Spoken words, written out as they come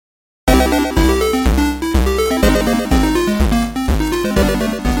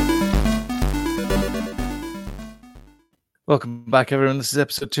Welcome back, everyone. This is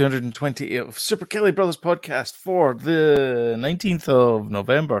episode 228 of Super Kelly Brothers podcast for the 19th of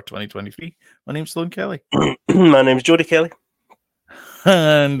November, 2023. My name's Sloan Kelly. My name's Jody Kelly.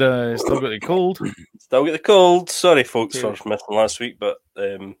 And still got the cold. Still got the cold. Sorry, folks, for missing last week, but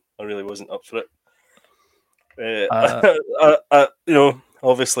I really wasn't up for it.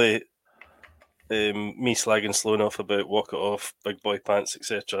 Obviously, me slagging Sloan off about walk it off, big boy pants,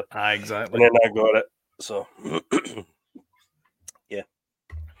 etc. Exactly. And then I got it. So, yeah.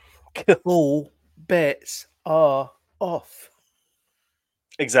 All bets are off.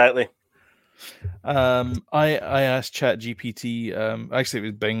 Exactly. I asked ChatGPT, actually it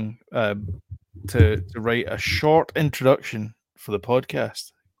was Bing, to write a short introduction for the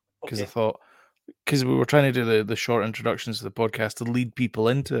podcast because I thought, because we were trying to do the short introductions to the podcast to lead people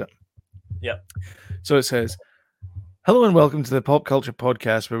into it. Yeah. So it says, hello and welcome to the Pop Culture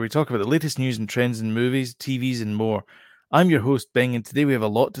Podcast, where we talk about the latest news and trends in movies, TVs, and more. I'm your host, Bing, and today we have a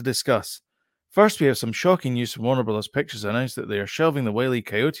lot to discuss. First, we have some shocking news from Warner Bros. Pictures announced that they are shelving the Wile E.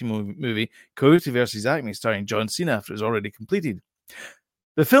 Coyote movie, Coyote vs. Acme, starring John Cena after it's already completed.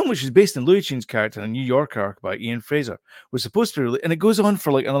 The film, which is based on Louis Chine's character in a New York arc by Ian Fraser, was supposed to be released, and it goes on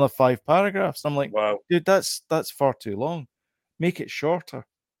for like another 5 paragraphs. I'm like, wow, dude, that's far too long. Make it shorter.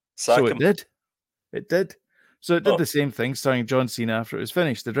 So it did. It did. So it did the same thing, starring John Cena after it was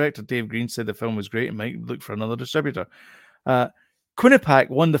finished. The director, Dave Green, said the film was great and might look for another distributor. Quinnipiac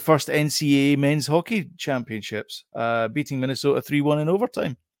won the first NCAA men's hockey championships, beating Minnesota 3-1 in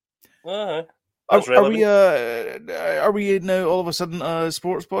overtime. Are we now all of a sudden a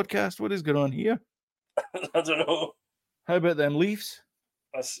sports podcast? What is going on here? I don't know. How about them Leafs?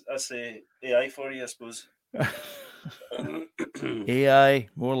 I say AI for you, I suppose. AI,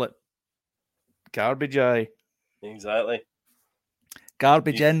 more like garbage eye. Exactly.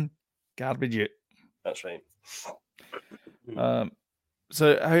 Garbage in, garbage out. That's right.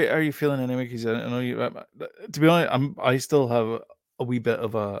 So how are you feeling anyway? Because I know you. To be honest, I still have a wee bit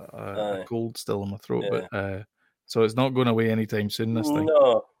of a cold still in my throat, but so it's not going away anytime soon. This thing.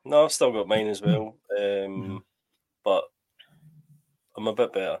 No, I've still got mine as well. But I'm a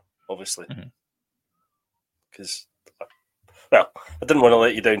bit better, obviously, because I didn't want to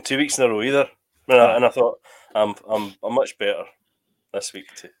let you down 2 weeks in a row either, and I thought I'm much better this week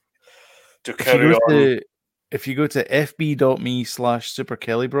to carry on. If you go to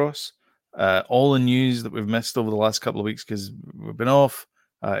fb.me/superkellybros, all the news that we've missed over the last couple of weeks because we've been off,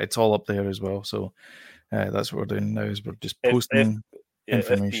 it's all up there as well. So that's what we're doing now is we're just posting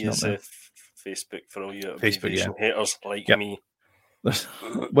information up there. Facebook for all you Facebook haters like me.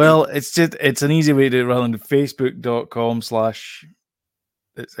 Well, it's an easy way to do it rather than facebook.com/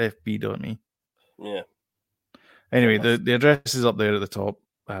 it's fb.me. Yeah. Anyway, the address is up there at the top.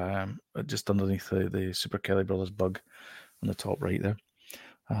 Just underneath the Super Kelly Brothers bug on the top right there,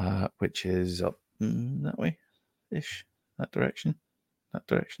 which is up that way-ish, that direction,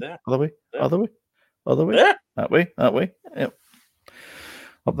 yeah. other way, yeah. that way, yep,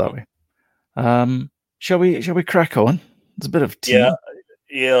 up that way. Shall we crack on? There's a bit of tea.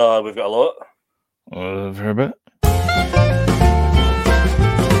 Yeah, we've got a lot. For a bit.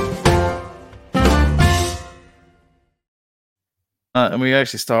 And we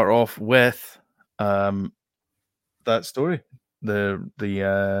actually start off with that story, the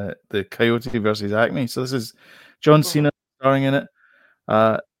Coyote versus Acme. So this is John Cena starring in it.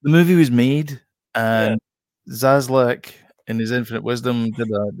 The movie was made, and Zaslav, in his infinite wisdom,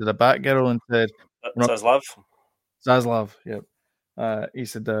 did a Batgirl and said, Zaslav, yep. He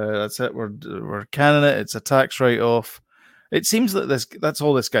said, "That's it. We're canning it. It's a tax write-off." It seems that that's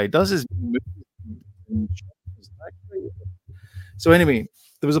all this guy does is. So anyway,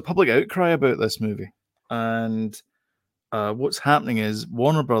 there was a public outcry about this movie, and what's happening is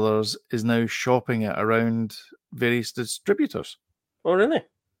Warner Brothers is now shopping it around various distributors. Oh, really?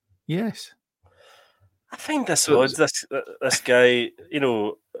 Yes. I find this odd. This guy,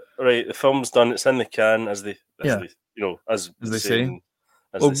 right? The film's done. It's in the can, as they say. Because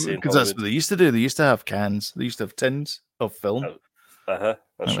that's what they used to do. They used to have cans. They used to have tins of film. That's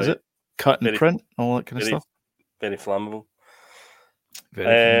right. It. Cut and print, all that kind of stuff. Very flammable.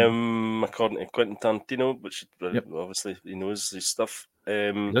 According to Quentin Tarantino, which obviously he knows his stuff.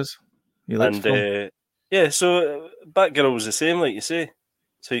 He does. He likes film. So Batgirl was the same, like you say.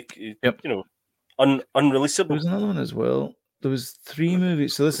 So unreleasable. There was another one as well. There was 3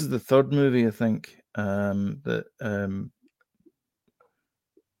 movies. So this is the 3rd movie, I think.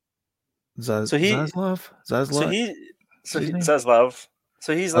 Zaslav.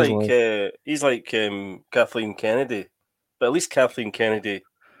 So he's like Kathleen Kennedy, but at least Kathleen Kennedy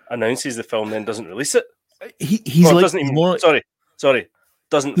announces the film, then doesn't release it. He's Well, like doesn't even. more. Sorry.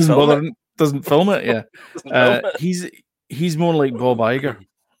 Doesn't Doesn't film bother. it. Doesn't film it. Yeah. Doesn't film it. He's more like Bob Iger,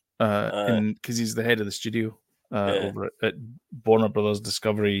 Aye. because he's the head of the studio Yeah. over at Warner Brothers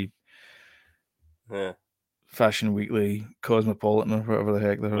Discovery, Yeah. Fashion Weekly, Cosmopolitan, or whatever the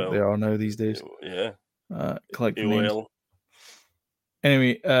heck they are now these days. Yeah. Collecting names. AOL.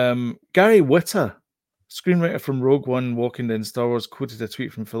 Anyway, Gary Whitta, screenwriter from Rogue One, Walking Dead, and Star Wars, quoted a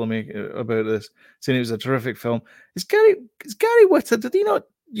tweet from filmmaker about this, saying it was a terrific film. Is Gary Whitta? Did he not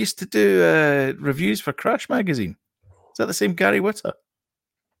used to do reviews for Crash Magazine? Is that the same Gary Whitta?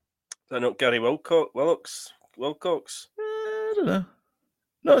 Is that not Gary Wilcox? I don't know.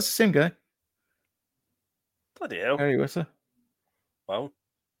 No, it's the same guy. Bloody hell. Gary Whitta. Wow.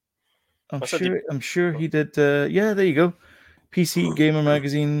 I'm sure he did. Yeah, there you go. PC Gamer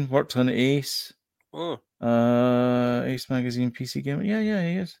Magazine, worked on Ace. Ace Magazine, PC Gamer. Yeah,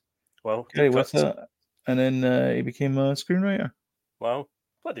 he is. Wow. Gary Whitta. And then he became a screenwriter. Wow.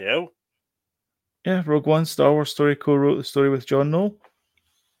 Bloody hell. Yeah, Rogue One, Star Wars story, co-wrote the story with John Knoll.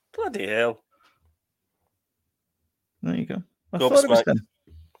 Bloody hell. There you go. I thought it was him.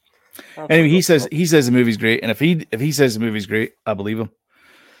 Anyway, he says the movie's great, and if he says the movie's great, I believe him.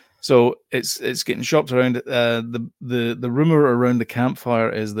 So it's getting shopped around. The rumor around the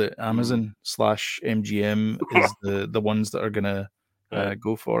campfire is that Amazon / MGM is the ones that are gonna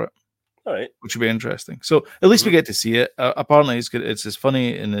go for it. All right, which will be interesting. So at least we get to see it. Apparently, it's good. It's as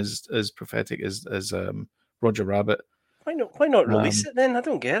funny and as prophetic as Roger Rabbit. Why not release it then? I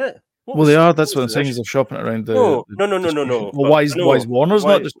don't get it. They are. That's what I'm saying. Is they're shopping it around the. No. Well, why is Warner's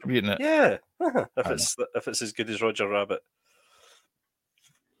not distributing it? Yeah, if it's as good as Roger Rabbit.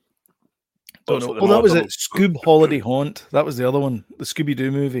 Don't know. Well, that was it. Scoob Holiday Haunt. That was the other one. The Scooby Doo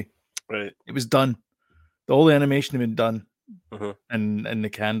movie. Right. It was done. All the animation had been done, and they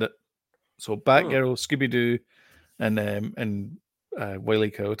canned it. So Batgirl, Scooby Doo, and Wile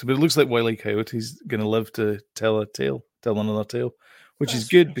E. Coyote. But it looks like Wile E. Coyote's going to live to tell another tale, which is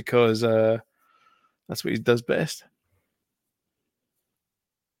good because that's what he does best.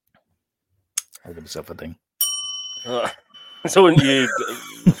 I'll give myself a ding. So wouldn't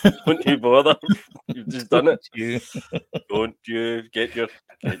you bother? You've just done it. Don't you get your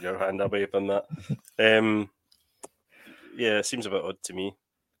hand away from that? Yeah, it seems a bit odd to me.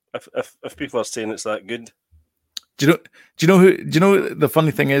 If people are saying it's that good. Do you know the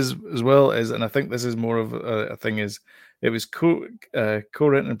funny thing is as well is, and I think this is more of a thing, is it was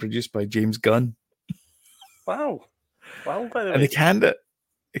co-written and produced by James Gunn. Wow, by the way. And they canned it.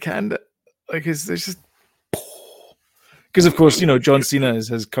 Like there's just because of course John Cena is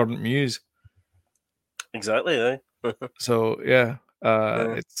his current muse. Exactly, eh? So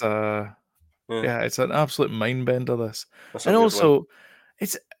it's it's an absolute mind bender. This, and also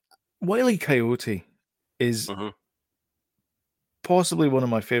it's Wile E. Coyote is possibly one of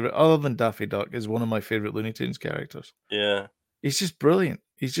my favorite, other than Daffy Duck, is one of my favorite Looney Tunes characters. Yeah, he's just brilliant.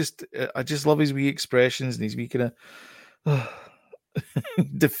 He's just I just love his wee expressions and his wee kind of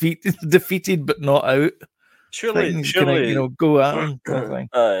defeated but not out. Surely, go at him. Kind of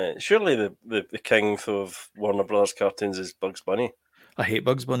thing. Surely the king of Warner Brothers cartoons is Bugs Bunny. I hate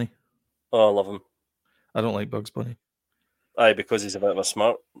Bugs Bunny. Oh, I love him. I don't like Bugs Bunny. Aye, because he's a bit of a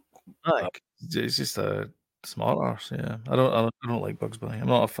smart. He's just a smart arse. Yeah, I don't like Bugs Bunny. I'm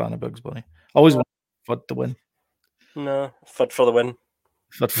not a fan of Bugs Bunny. I always want Fudd to win. No, Fudd for the win.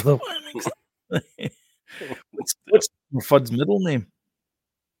 Fudd for the win. What's Fudd's middle name?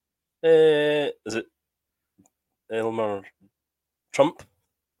 Is it Elmer Trump?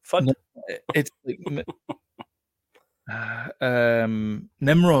 Fudd? No, it's like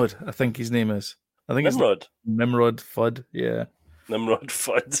Nimrod, I think his name is. I think Nimrod. It's Nimrod Fudd, yeah. Nimrod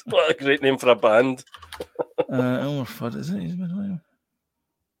Fudd. What a great name for a band. Elmer Fudd, is it his middle name?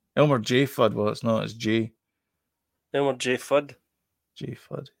 Elmer J. Fudd, well, it's not, it's J. Elmer J. Fudd? J.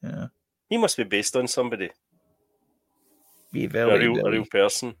 Fudd, yeah. He must be based on somebody. Be very, a real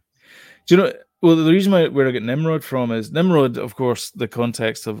person. Do you know, well, the reason where I get Nimrod from is Nimrod, of course, the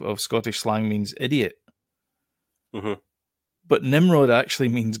context of Scottish slang means idiot. But Nimrod actually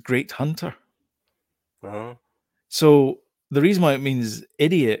means great hunter. So the reason why it means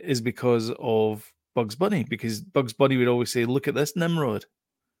idiot is because of Bugs Bunny, because Bugs Bunny would always say, "Look at this Nimrod."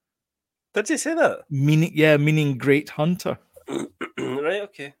 Did he say that? Meaning great hunter. Right,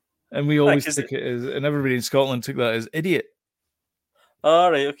 okay. And we always took it as, and everybody in Scotland took that as idiot.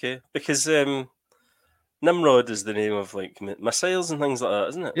 Oh, right, okay. Because Nimrod is the name of like missiles and things like that,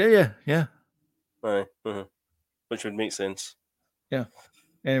 isn't it? Yeah. Aye. Which would make sense. Yeah.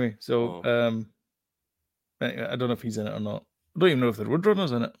 Anyway, so I don't know if he's in it or not. I don't even know if the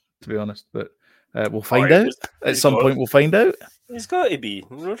Roadrunner's in it, to be honest. But We'll find out. At some point, we'll find out. He's got to be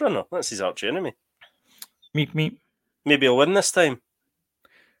Roadrunner. That's his arch enemy. Meep, meep. Maybe he'll win this time.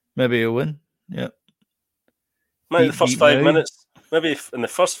 Maybe he'll win. Yeah. Maybe the first 5 minutes. Maybe in the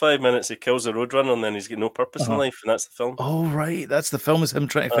first 5 minutes he kills the Roadrunner and then he's got no purpose in life, and that's the film. Oh, right. That's the film, is him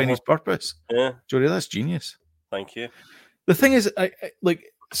trying to find his purpose. Yeah. Jody, that's genius. Thank you. The thing is,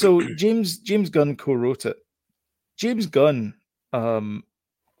 so James Gunn co-wrote it. James Gunn,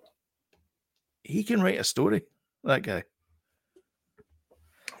 he can write a story, that guy.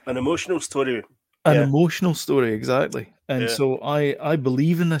 An emotional story. An emotional story, exactly. And so I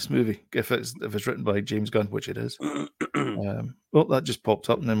believe in this movie if it's written by James Gunn, which it is. Well, that just popped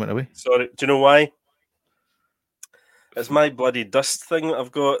up and then went away. Sorry, do you know why? It's my bloody dust thing that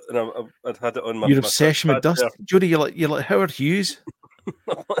I've got, and I'd had it on my. Your obsession with dust, Jody. You're like Howard Hughes.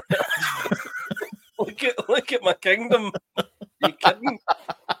 look at my kingdom. Are you kidding?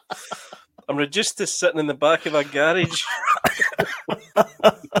 I'm reduced to sitting in the back of a garage.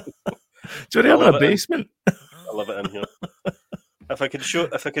 Jody, I'm in a basement. I love it in here. If I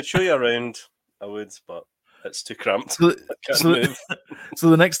could show you around, I would, but it's too cramped. I can't move. So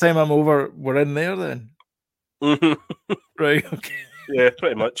the next time I'm over, we're in there then. Mm-hmm. Right. Okay. Yeah,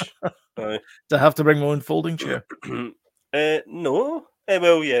 pretty much. Do I have to bring my own folding chair? No.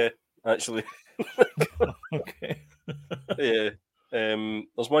 Well, yeah, actually. Okay. Yeah.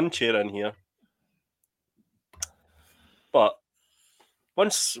 There's one chair in here, but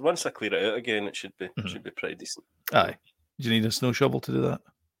once I clear it out again, it should be pretty decent. Aye. Do you need a snow shovel to do that?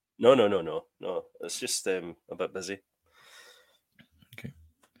 No. It's just a bit busy. Okay.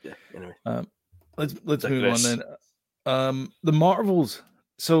 Yeah. Anyway. Let's move on then. The Marvels.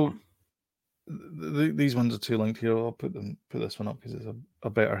 So these ones are too linked here. I'll put this one up because it's a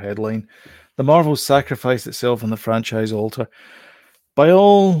better headline. The Marvels sacrificed itself on the franchise altar. By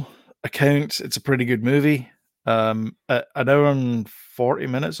all accounts, it's a pretty good movie. An hour and 40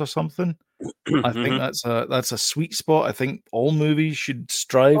 minutes or something. I think that's a sweet spot. I think all movies should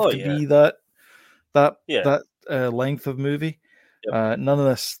strive to be that length of movie. Yep. None of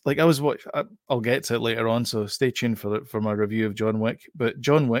this, like I'll get to it later on, so stay tuned for my review of John Wick. But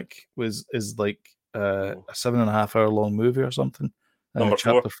John Wick is like a 7.5 hour long movie or something.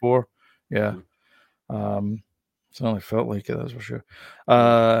 Chapter 4. Yeah. It's only felt like it, that's for sure.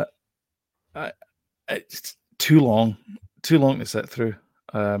 It's too long to sit through.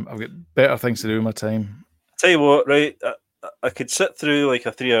 I've got better things to do with my time. Tell you what, right? I could sit through like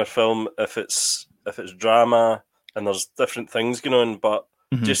a 3 hour film if it's drama and there's different things going on, but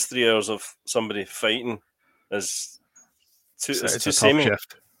just 3 hours of somebody fighting is too. It's too samey.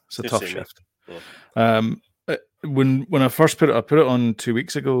 It's a tough shift. Yeah. When I first put it on 2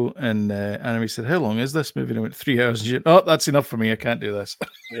 weeks ago, and Anime said, "How long is this movie?" And I went 3 hours. And she said, "Oh, that's enough for me. I can't do this."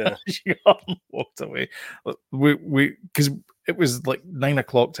 Yeah, she walked away. We because it was like 9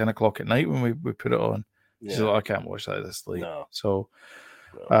 o'clock, 10 o'clock at night when we put it on. Yeah. So I can't watch that this late. No. So,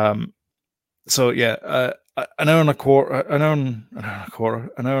 an hour and a quarter, an hour and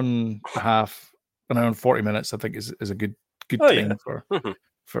a half, an hour and 40 minutes. I think is a good time for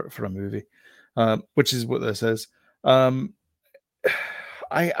a movie. Which is what this is. I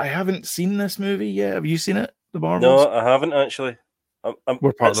haven't seen this movie yet. Have you seen it, The Marvels? No, I haven't actually.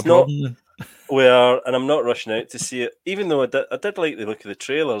 We're part of the problem. We are, and I'm not rushing out to see it, even though I did like the look of the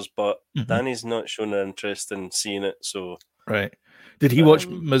trailers, but Danny's not shown an interest in seeing it. So right. Did he watch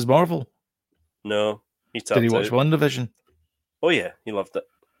Ms. Marvel? No. Did he watch WandaVision? Oh, yeah. He loved it.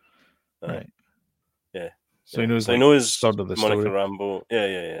 Right. Yeah. So he knows sort of the Monica story. Rambeau.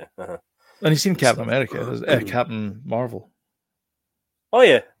 Yeah. Uh-huh. And he's seen Captain America, Captain Marvel. Oh,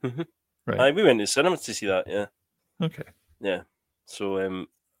 yeah. Right. We went to cinema to see that, yeah. Okay. Yeah. So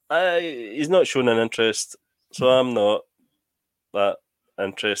he's not shown an interest, so I'm not that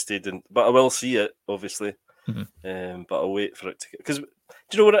interested in, but I will see it, obviously. But I'll wait for it to, because do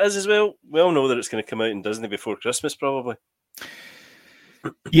you know what it is as well? We all know that it's going to come out in Disney before Christmas, probably.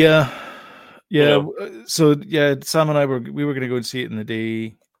 Yeah. So Sam and I were going to go and see it in the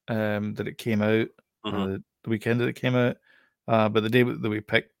day that it came out, the weekend that it came out, but the day that we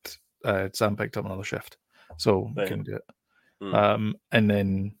picked, Sam picked up another shift, so we couldn't do it. And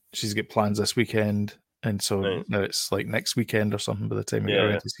then she's got plans this weekend, and so now it's like next weekend or something by the time we get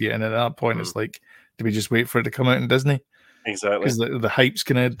around to see it. And at that point, it's like, do we just wait for it to come out in Disney? Exactly, because the hype's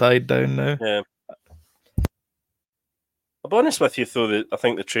kind of died down now. Yeah. I'll be honest with you, though, that I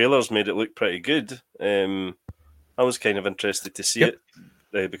think the trailers made it look pretty good. I was kind of interested to see it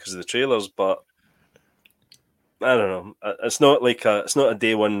because of the trailers, but I don't know. It's not a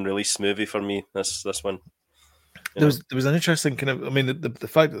day one release movie for me. This one. There was an interesting kind of. I mean, the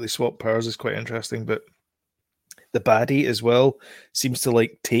fact that they swap powers is quite interesting, but the baddie as well seems to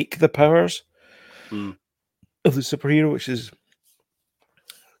like take the powers of the superhero, which is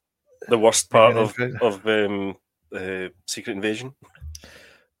the worst part of Secret Invasion.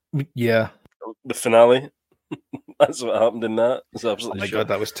 Yeah, the finale. That's what happened in that. It's absolutely. Oh my god,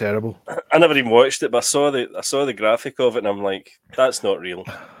 that was terrible. I never even watched it, but I saw the graphic of it, and I'm like, that's not real.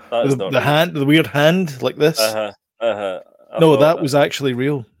 That is not the real. hand, the weird hand like this. No, that was actually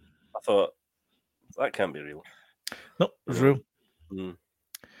real. I thought that can't be real. No, it was real. Mm.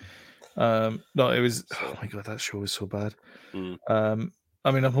 No, it was. Oh my god, that show was so bad.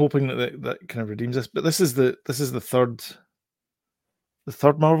 I mean, I'm hoping that kind of redeems this, but this is the third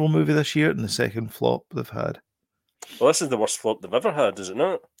Marvel movie this year and the second flop they've had. Well, this is the worst flop they've ever had, is it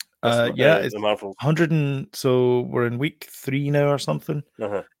not? Yeah, it's the Marvel 100. So we're in week 3 now or something,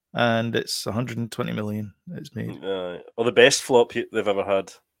 and it's 120 million it's made. Well, the best flop they've ever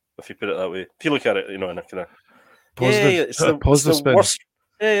had, if you put it that way. If you look at it, in a kind of positive, it's the spin. Worst.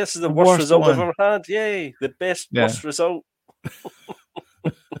 Yeah, this is the worst result we've ever had. Yay, the best worst result.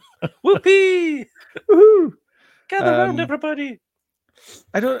 Whoopee! Woohoo! Gather around, everybody.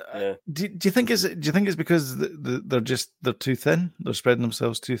 I don't. Do you think it's because they're too thin? They're spreading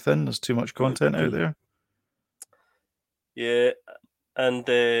themselves too thin. There's too much content out there. Yeah, and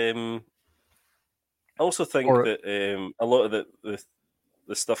I also think that a lot of the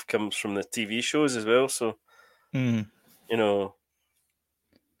stuff comes from the TV shows as well. So I don't know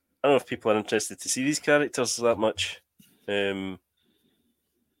if people are interested to see these characters that much. I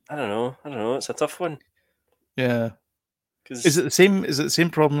don't know. It's a tough one. Yeah. Is it the same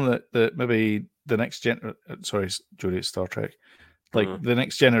problem that maybe the next sorry, Jodie, it's Star Trek. Like the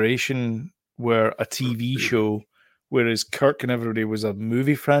Next Generation were a TV show, whereas Kirk and everybody was a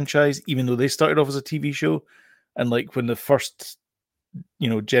movie franchise, even though they started off as a TV show. And like when the first,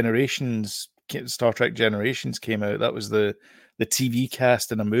 Star Trek Generations came out, that was the TV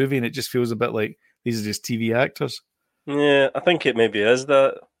cast in a movie, and it just feels a bit like these are just TV actors. Yeah, I think it maybe is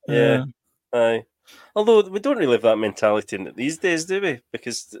that. Yeah. Aye. Although we don't really have that mentality in it these days, do we?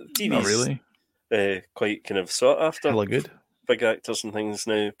 Because TV's not really quite kind of sought after. Hella good. Big actors and things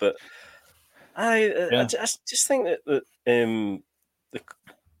now, but I just think that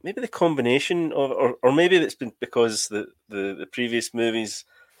maybe the combination of, or maybe it's been because the previous movies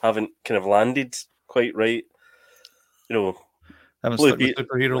haven't kind of landed quite right. Haven't stuck with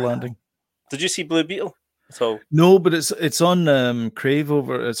superhero landing. Did you see Blue Beetle at all? No, but it's on Crave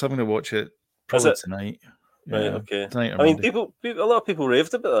over. So I'm going to watch it probably tonight. Right. Okay. Tonight I mean, a lot of people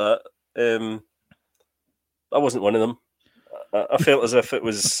raved about that. I wasn't one of them. I felt as if it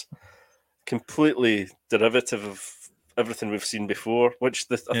was completely derivative of everything we've seen before, which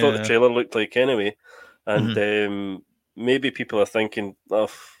I thought the trailer looked like anyway. And maybe people are thinking, "Oh,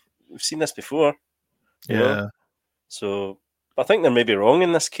 we've seen this before." You know? So I think they're maybe wrong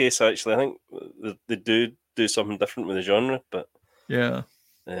in this case. Actually, I think they do something different with the genre, but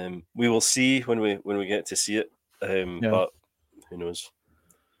we will see when we get to see it. But who knows?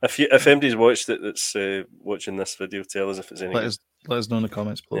 If anybody's watched it that's watching this video, tell us if it's any good. Let us know in the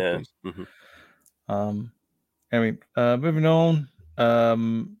comments below, please. Anyway, moving on.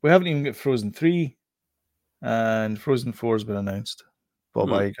 We haven't even got Frozen 3, and Frozen 4 has been announced. Bob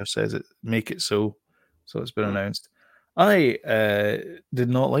Iger says it, make it so it's been announced. I did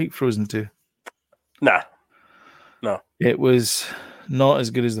not like Frozen 2. Nah. No. It was not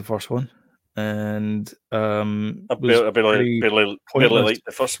as good as the first one. And I barely liked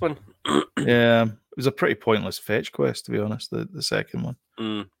the first one. Yeah, it was a pretty pointless fetch quest, to be honest. The second one,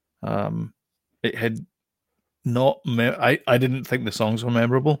 it had not. I didn't think the songs were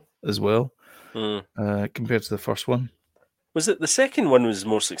memorable as well compared to the first one. Was it the second one was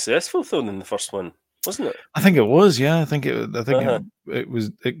more successful though than the first one? Wasn't it? I think it was. Yeah, I think it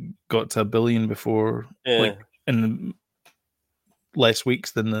was. It got to 1 billion before, like in less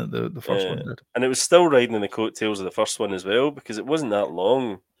weeks than the first one did. And it was still riding in the coattails of the first one as well, because it wasn't that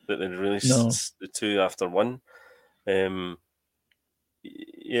long that they released the two after one.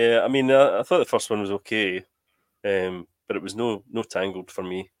 Yeah, I mean, I thought the first one was okay, but it was no Tangled for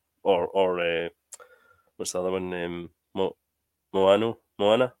me, or what's the other one? Moana.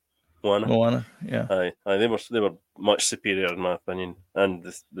 Yeah. Aye, they were much superior in my opinion, and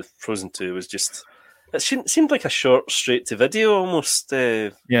the Frozen 2 was just. It seemed like a short, straight to video almost.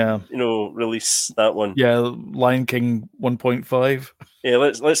 Release that one. Yeah, Lion King 1.5. Yeah,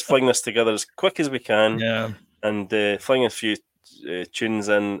 let's fling this together as quick as we can. Yeah, and fling a few tunes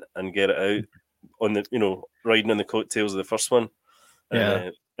in and get it out on riding on the coattails of the first one. Yeah,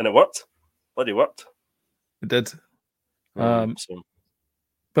 and it worked. Bloody worked. It did. So.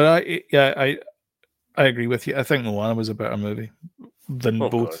 But I agree with you. I think Moana was a better movie than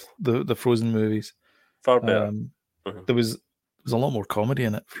both the Frozen movies. Far better. There was a lot more comedy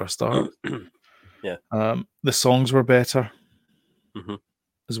in it for a start. Yeah. The songs were better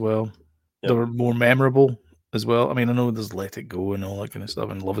as well. Yep. They were more memorable as well. I mean, I know there's Let It Go and all that kind of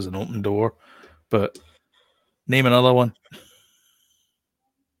stuff, and Love Is an Open Door, but name another one.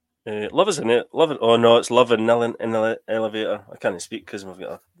 Love is in it. Love it. Oh no, it's Love in the Elevator. I can't speak because we've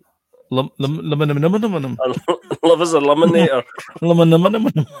got a Love is a laminator.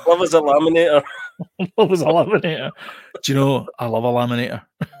 Love is a laminator. Love is a laminator. Do you know I love a laminator?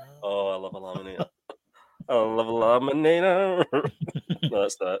 Oh, I love a laminator. I love a laminator. No,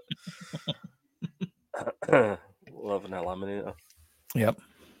 that's that. Loving a laminator. Yep.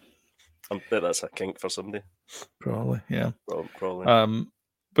 I bet that's a kink for somebody. Probably, yeah. Probably.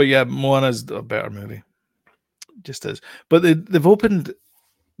 But yeah, Moana's a better movie. Just is. But they've opened.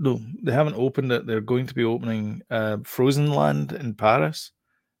 No, they haven't opened it. They're going to be opening Frozen Land in Paris.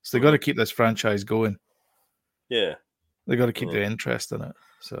 So they got to keep this franchise going. Yeah. They got to keep the interest in it.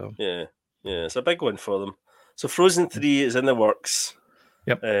 So yeah, it's a big one for them. So Frozen 3 is in the works.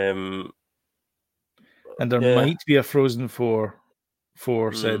 Yep. And there might be a Frozen 4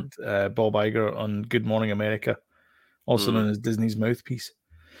 said Bob Iger on Good Morning America, also known as Disney's mouthpiece.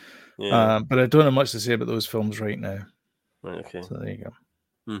 Yeah. But I don't have much to say about those films right now. Right, okay. So there you go.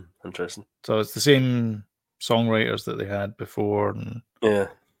 Interesting. So it's the same songwriters that they had before. And yeah.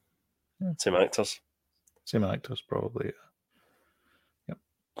 Same actors. Same actors, probably. Yep.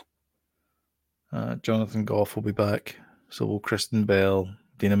 Jonathan Goff will be back. So will Kristen Bell,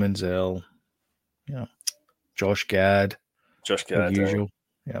 Dina Menzel, Josh Gad. Josh Gad. Usual.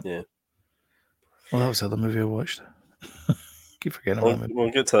 Yeah. Well, that was the other movie I watched. Keep forgetting about it. We'll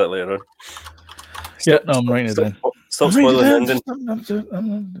get to that later on. I'm writing it down. Stop spoiling the ending.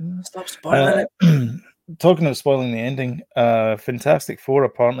 Stop spoiling it. Talking of spoiling the ending, Fantastic Four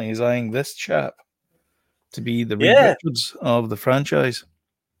apparently is eyeing this chap to be the Reed Richards of the franchise.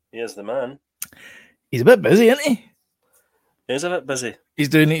 He is the man. He's a bit busy, isn't he? He's a bit busy. He's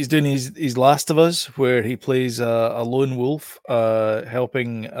doing his Last of Us, where he plays a lone wolf,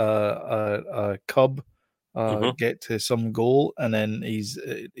 helping a cub get to some goal, and then he's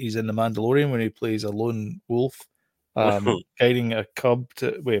in The Mandalorian, where he plays a lone wolf, guiding a cub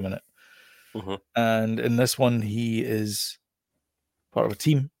to. Wait a minute. And in this one, he is part of a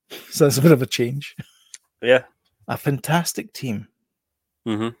team, so that's a bit of a change. Yeah, a fantastic team.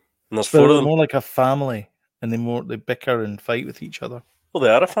 And there's four of them. More like a family, and they bicker and fight with each other. Well, they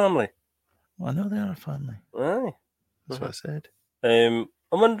are a family. Well, I know they are a family. Aye, that's what I said. I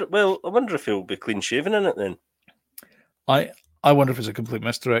wonder if he'll be clean shaven in it then. I wonder if it's a complete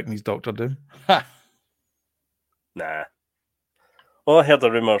misdirect and he's Dr. Doom. Nah. Well, I heard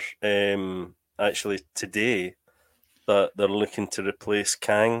a rumour actually today that they're looking to replace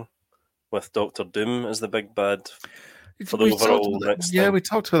Kang with Dr. Doom as the big bad for the overall next thing. Yeah, we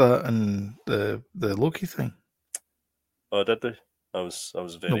talked about that in the Loki thing. Oh, did we? I was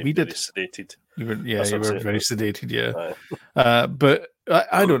very sedated. You were very sedated, yeah. But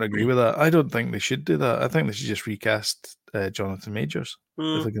I don't agree with that. I don't think they should do that. I think they should just recast Jonathan Majors.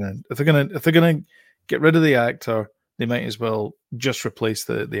 If they're gonna get rid of the actor, they might as well just replace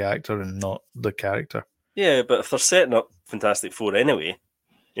the actor and not the character. Yeah, but if they're setting up Fantastic Four anyway,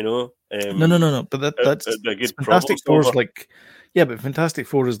 No. But that's a good Fantastic Four is like, yeah, but Fantastic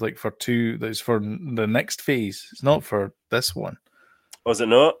Four is like for that's for the next phase. It's not for this one. Was it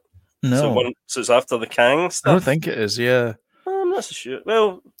not? No. So it's after the Kang stuff? I don't think it is, yeah. I'm not so sure.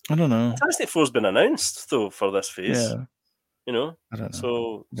 Well, I don't know. Fantastic Four's been announced, though, for this phase. Yeah. I don't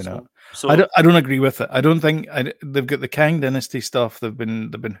know. I don't agree with it. I don't think they've got the Kang Dynasty stuff. They've been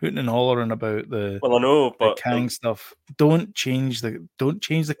hooting and hollering about the I know, but the Kang stuff. Don't change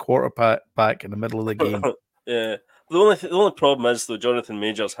the quarterback in the middle of the game. Yeah. The only problem is though Jonathan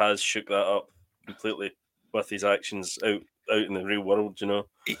Majors has shook that up completely with his actions out in the real world.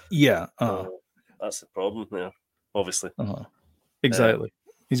 Yeah. That's the problem there. Obviously. Exactly.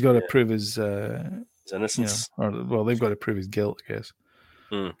 He's got to prove his innocence. They've got to prove his guilt, I guess.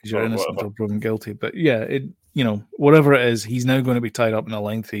 Because you're innocent until proven guilty. But yeah, whatever it is, he's now going to be tied up in a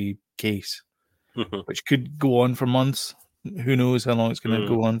lengthy case, which could go on for months. Who knows how long it's going to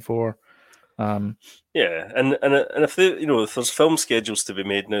go on for? Yeah, and if if there's film schedules to be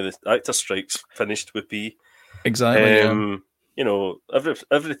made now, the actor strike's finished with B. Exactly. Every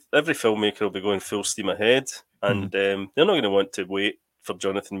filmmaker will be going full steam ahead, and they're not going to want to wait for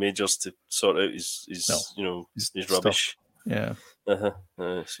Jonathan Majors to sort out his rubbish. Yeah. So.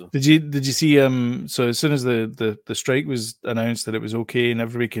 Did you see so as soon as the strike was announced that it was okay and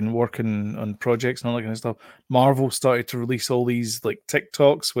everybody can work on projects and all that kind of stuff, Marvel started to release all these like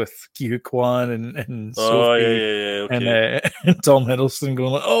TikToks with Ki Kwan and Sophie okay. and Tom Hiddleston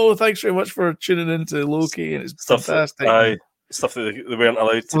going like, "Oh, thanks very much for tuning into Loki and it's fantastic." Stuff that they weren't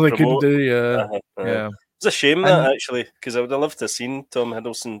allowed to they promote. Couldn't do, yeah. It's a shame that actually, because I would have loved to have seen Tom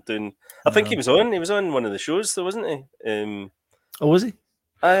Hiddleston doing. I think he was on one of the shows, though, wasn't he? Oh, was he?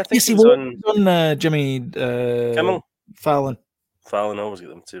 I think he was on Jimmy Kimmel. Fallon. Fallon, I always get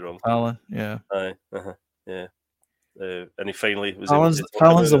them too wrong. Fallon, yeah. Yeah. And he finally was Fallon's, able to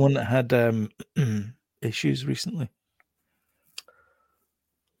Fallon's the one that had issues recently.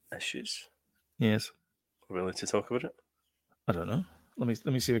 Issues? Yes. Willing to talk about it? I don't know. Let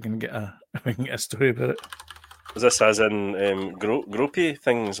me see if I can get a story about it. Is this as in gropey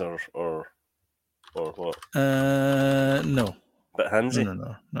things or what? No. But handsy?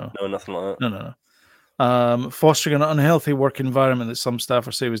 No, nothing like that. No. Fostering an unhealthy work environment that some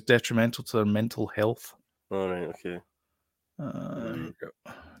staffers say was detrimental to their mental health. All right, okay.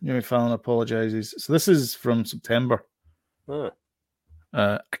 Jimmy Fallon apologizes. So this is from September. Oh.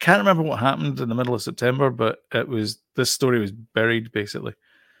 I can't remember what happened in the middle of September, but this story was buried basically.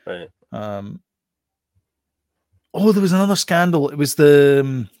 Right. There was another scandal. It was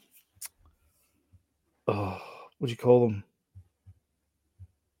the what do you call them?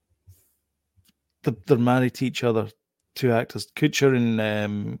 They're married to each other. Two actors, Kutcher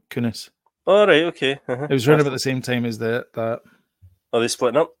and Kunis. All right, okay. It was right about the same time as that. Are they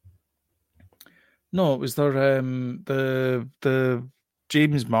splitting up? No, it was their the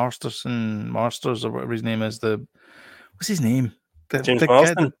James Masters or whatever his name is. What's his name? James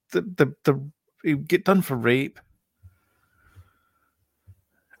Marsden. He get done for rape.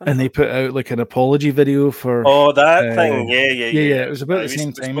 And they put out like an apology video for that thing. Yeah. It was about the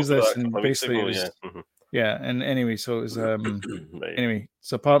same time as this, and basically it was And anyway, so it was right. Anyway,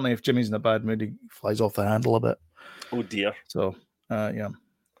 so apparently if Jimmy's in a bad mood, he flies off the handle a bit. Oh dear. So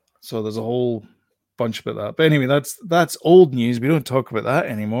so there's a whole bunch about that. But anyway, that's old news. We don't talk about that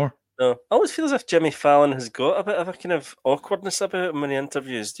anymore. No, I always feel as if Jimmy Fallon has got a bit of a kind of awkwardness about him when he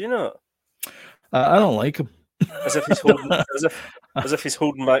interviews. Do you know? I don't like him. As if he's holding, as if he's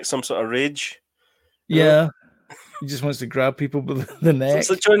holding back some sort of rage. Yeah, he just wants to grab people by the neck.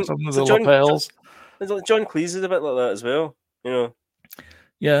 So lapels. John Cleese is a bit like that as well. You know.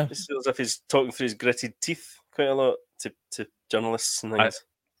 Yeah. It feels as if he's talking through his gritted teeth quite a lot to journalists and things.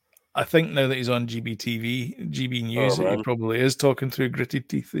 I think now that he's on GB News, he probably is talking through gritted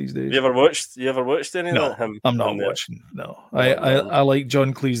teeth these days. You ever watched any of that? I'm not watching. No, I like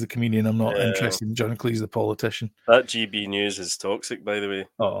John Cleese the comedian. I'm not interested in John Cleese the politician. That GB News is toxic, by the way.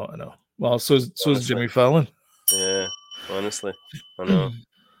 Oh, I know. Well, so is Jimmy Fallon. Yeah, honestly, I know.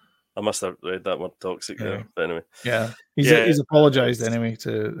 I must have read that word toxic there, but anyway. Yeah, he's apologized anyway.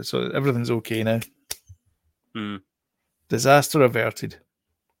 So everything's okay now. Disaster averted.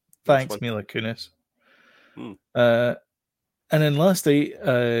 Thanks, Mila Kunis. And then lastly,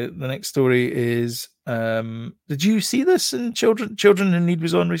 the next story is: did you see this in Children in Need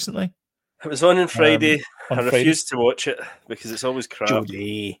was on recently? It was on Friday. I refused to watch it because it's always crap.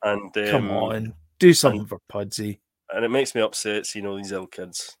 Jodie, and come on, do something for Pudsey. And it makes me upset seeing all these ill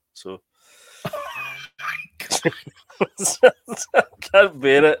kids. So I can't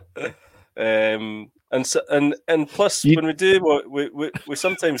bear it. And plus, when we do what we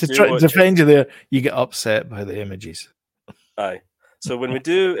sometimes to try to defend you there, you get upset by the images. Aye. So when we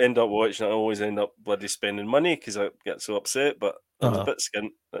do end up watching, I always end up bloody spending money because I get so upset. But I was a bit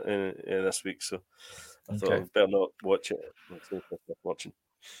skint this week, so I thought I better not watch it. Watching.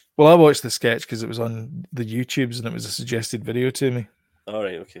 Well, I watched the sketch because it was on the YouTubes and it was a suggested video to me. All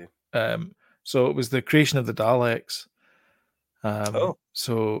right, okay. So it was the creation of the Daleks.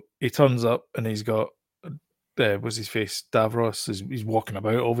 So he turns up and he's got what's his face? Davros he's walking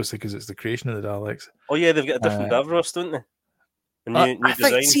about, obviously, because it's the creation of the Daleks. Oh yeah, they've got a different Davros, don't they? A new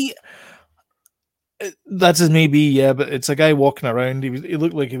design. That's as maybe, but it's a guy walking around. He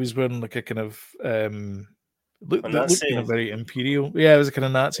looked like he was wearing like a kind of looked kind of very imperial. Yeah, it was a kind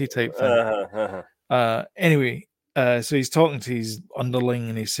of Nazi type thing. Anyway, so he's talking to his underling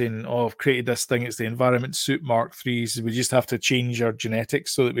and he's saying, "Oh, I've created this thing. It's the Environment Suit Mark III. So we just have to change our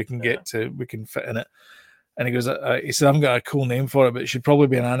genetics so that we can we can fit in it." And he goes, he said, "I haven't got a cool name for it, but it should probably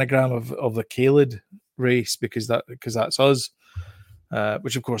be an anagram of the Kaled race because that's us."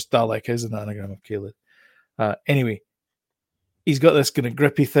 Which of course Dalek is an anagram of Kaled. Anyway, he's got this kind of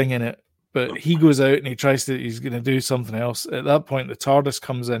grippy thing in it, but he goes out and he's going to do something else. At that point, the TARDIS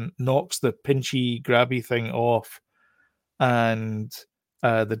comes in, knocks the pinchy, grabby thing off, and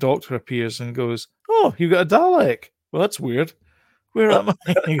the Doctor appears and goes, "Oh, you got a Dalek? Well, that's weird. Where am I?"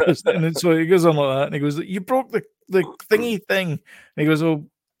 He goes, and then so he goes on like that, and he goes, "You broke the thingy thing." And he goes, "Oh,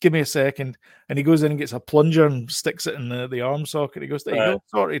 give me a second." And he goes in and gets a plunger and sticks it in the arm socket. He goes, "There you go,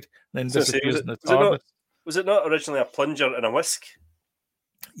 sorted." And then disappears in the TARDIS. Was it not originally a plunger and a whisk?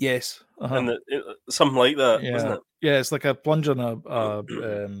 Yes, and something like that, yeah, wasn't it? Yeah, it's like a plunger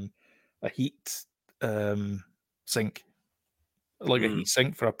and a heat sink, like a heat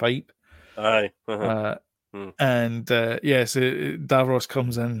sink for a pipe. Aye. And so Davros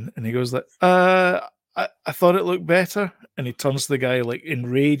comes in and he goes like, I thought it looked better, and he turns to the guy like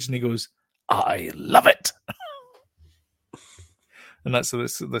enraged and he goes, "I love it." And that's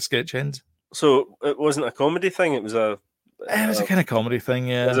the sketch ends. So it wasn't a comedy thing; it was a kind of comedy thing.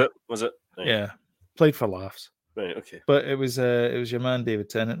 Yeah, was it? Right. Yeah, played for laughs. Right. Okay. But it was your man David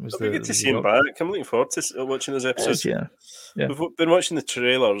Tennant. It'll be good to see him back. I'm looking forward to watching those episodes. Yeah. We've been watching the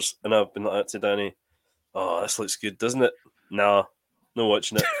trailers, and I've been like that to Danny. "Oh, this looks good, doesn't it?" "Nah, no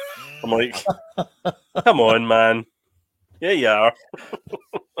watching it." I'm like, "Come on, man. Yeah, you are."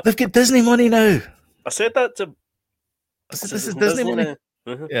 They've got Disney money now. I said that to. This is Disney money.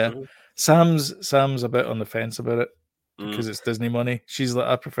 Yeah. Sam's a bit on the fence about it because it's Disney money. She's like,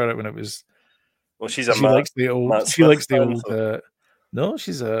 I prefer it when it was. Well, she likes the old. She likes the old. No,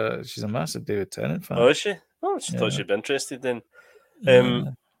 she's a massive David Tennant fan. Oh, is she? Oh, she thought she'd be interested then.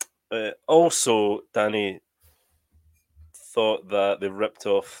 Also, Danny thought that they ripped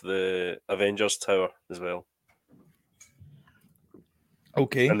off the Avengers Tower as well.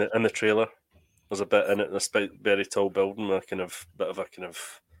 Okay. In the trailer, there's a bit in it. This very tall building with a kind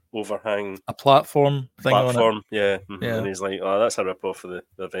of overhang, a platform thing on it. Yeah. And he's like, "Oh, that's a rip off of the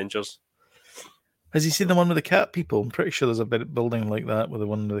Avengers." Has he seen the one with the cat people? I'm pretty sure there's a bit building like that with the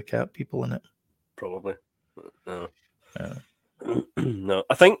one with the cat people in it. Probably. No. Yeah. No.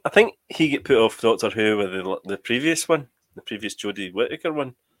 I think he get put off Doctor Who with the previous one, the previous Jodie Whittaker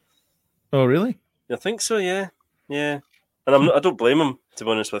one. Oh, really? I think so. Yeah. And I don't blame him, to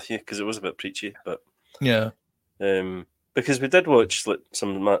be honest with you, because it was a bit preachy, but yeah. Because we did watch like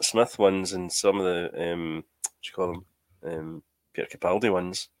some Matt Smith ones and some of the what do you call them, Peter Capaldi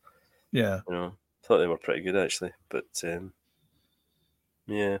ones. Yeah. Thought they were pretty good actually, but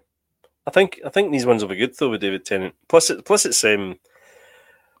yeah, I think these ones will be good though with David Tennant. Plus it's good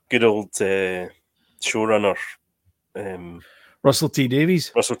old showrunner Russell T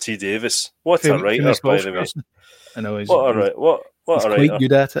Davies. What a writer, by the way. I know he's quite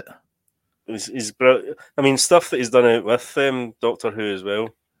good at it. He's brilliant. I mean, stuff that he's done out with Doctor Who as well.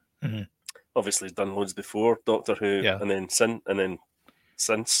 Mm-hmm. Obviously, he's done loads before Doctor Who, and then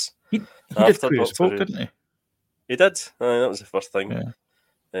since. He did Folk, didn't he? He did. That was the first thing. Yeah.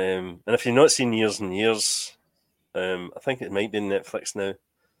 And if you've not seen Years and Years, I think it might be on Netflix now.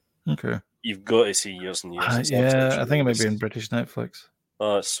 Okay. You've got to see Years and Years. I think it might be on British Netflix.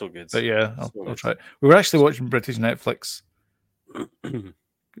 Oh, it's so good. But yeah, I'll try it. We were actually watching British Netflix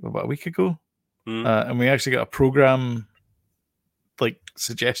about a week ago, and we actually got a program like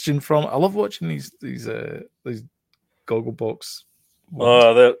suggestion from. I love watching these Gogglebox.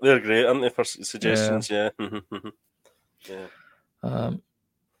 Oh, they're great, aren't they, for suggestions? Yeah.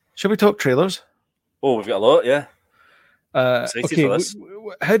 Shall we talk trailers? Oh, we've got a lot. Yeah. Okay. For this.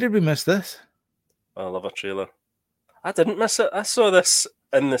 How did we miss this? I love a trailer. I didn't miss it. I saw this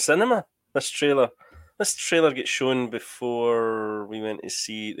in the cinema. This trailer gets shown before we went to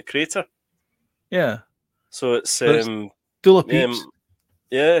see The Crater. Yeah. So it's Dula Peeps.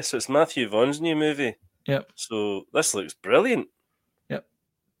 So it's Matthew Vaughn's new movie. Yep. So this looks brilliant. Yep.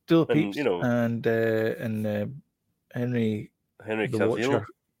 Dula Peeps and Henry Cavill.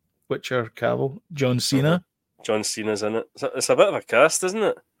 Witcher Cavill. John Cena. John Cena's in it. It's a bit of a cast, isn't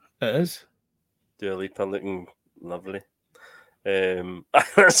it? It is. Dua Lipa looking lovely.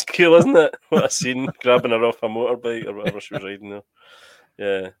 That's cool, isn't it? What a scene, grabbing her off a motorbike or whatever she was riding there.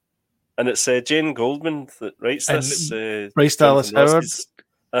 Yeah. And it's Jane Goldman that writes this. Bryce Dallas Howard.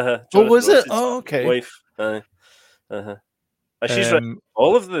 Oh, was it? Oh, okay. Wife. She's written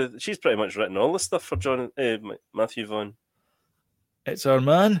she's pretty much written all the stuff for Matthew Vaughn. It's our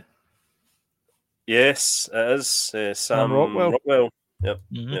man. Yes, it is. Sam Rockwell. Yep.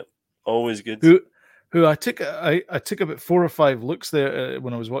 Mm-hmm. Yep. Always good. Who I took about 4 or 5 looks there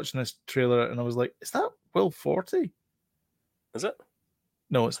when I was watching this trailer, and I was like, "Is that Will Forte?" Is it?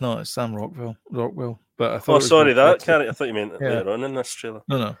 No, it's not. It's Sam Rockwell. But I thought. Oh, sorry, that character. I thought you meant later on in this trailer.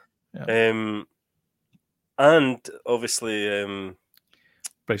 No. Yeah. And obviously,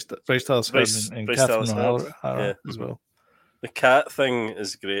 Bryce Dallas Howard and Catherine O'Hara as well. The cat thing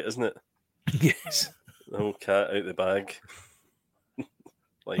is great, isn't it? Yes. The whole cat out the bag.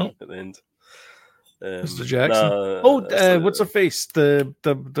 Line at the end. Mr. Jackson. What's her face? The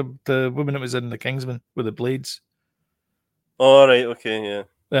woman that was in The Kingsman with the blades. Oh, right, okay,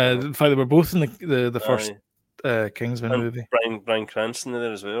 yeah. In fact, they were both in the first Kingsman movie. Brian Cranston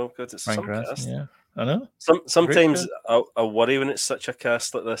there as well. God, it's some cast. Yeah, I know. Sometimes I worry when it's such a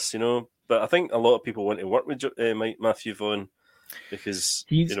cast like this, But I think a lot of people want to work with Matthew Vaughn because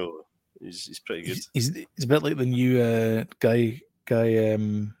he's pretty good. He's a bit like the new Guy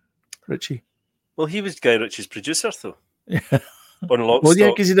Ritchie. Well, he was Guy Ritchie's producer, though. Yeah. On Lock, well, yeah,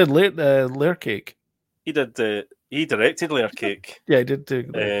 because he did Layer Cake. He did. He directed Layer Cake. Yeah, he did do.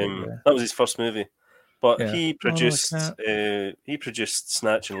 That was his first movie, but he produced. He produced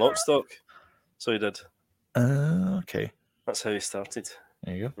Snatch and Lock, Stock. So he did. Okay. That's how he started.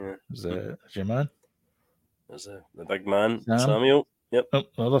 There you go. Yeah. There's your man. There's the big man, Samuel. Yep. Oh,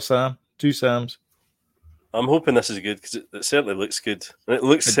 another Sam. Two Sams. I'm hoping this is good because it certainly looks good. And it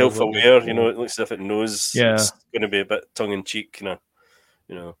looks self-aware, it looks as if it knows it's going to be a bit tongue-in-cheek, it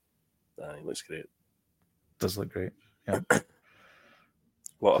looks great. Does look great, yeah.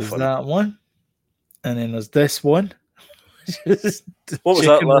 What a fun. That one. And then there's this one. What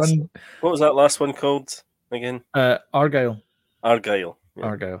was that last one called again? Argyle. Argyle,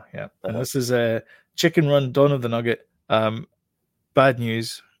 yeah. And this is Chicken Run, Dawn of the Nugget. Bad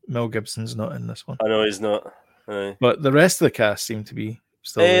news. Mel Gibson's not in this one. I know he's not. But the rest of the cast seem to be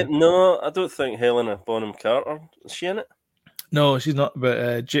still. No, I don't think Helena Bonham Carter is she in it. No, she's not.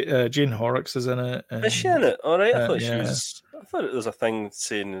 But Jane Horrocks is in it. And, is she in it? All right, I thought she was. I thought it was a thing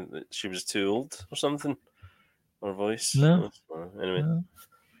saying that she was too old or something. Her voice. No. Anyway,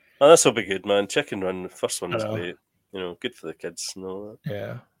 this will be good, man. Chicken Run, the first one was great. Good for the kids and all that.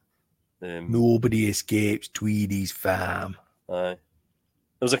 Yeah. Nobody escapes Tweedy's fam. Aye.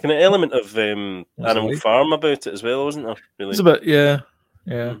 There was a kind of element of Animal Farm about it as well, wasn't there? Really? It's a bit, yeah.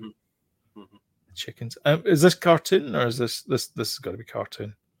 Mm-hmm. Mm-hmm. Chickens. Is this cartoon or is this has got to be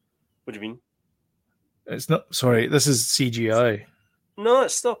cartoon? What do you mean? It's not. Sorry, this is CGI. No,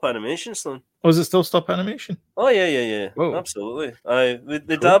 it's stop animation, son. Oh, is it still stop animation? Oh yeah. Whoa. Absolutely.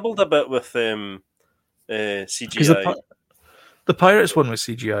 They dabbled a bit with CGI. The Pirates one was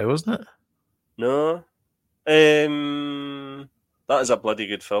CGI, wasn't it? No. That is a bloody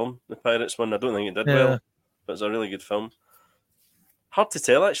good film. The Pirates one, I don't think it did well, but it's a really good film. Hard to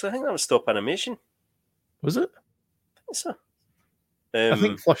tell, actually. I think that was stop animation. Was it? I think so. I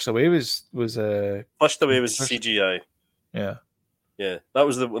think Flushed Away was Flushed Away was CGI. Yeah, that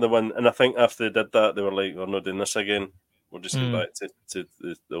was the one. And I think after they did that, they were like, "We're not doing this again. We're just going back to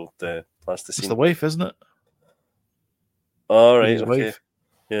the old plasticine." It's the wife, isn't it? All right, okay,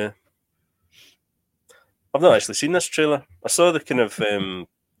 yeah. I've not actually seen this trailer. I saw the kind of the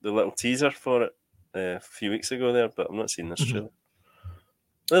little teaser for it a few weeks ago there, but I've not seen this trailer.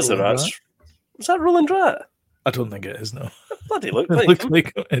 There's the rats. Was that Roland Rat? I don't think it is. No. It bloody looked like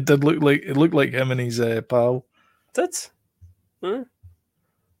him. It did look like him and his pal. Did?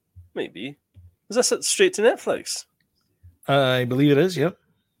 Maybe. Is this straight to Netflix? I believe it is. Yep.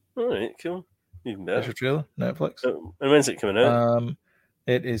 All right. Cool. Even better. That's your trailer. Netflix. And when's it coming out?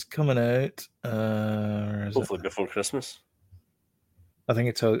 It is coming out. Hopefully before Christmas. I think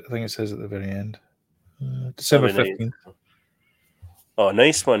it says at the very end. December 15th. Oh,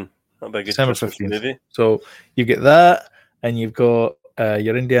 nice one. That'll be a good December Christmas 15th. movie. So you get that, and you've got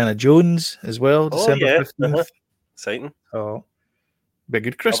your Indiana Jones as well. December 15th. Exciting. Oh, be a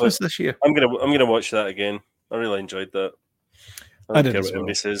good Christmas this year. I'm gonna watch that again. I really enjoyed that. I don't care what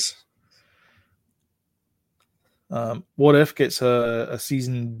anybody says. What If gets a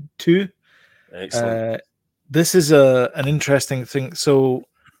season 2. Excellent. This is an interesting thing. So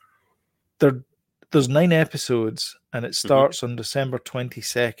there's 9 episodes, and it starts on December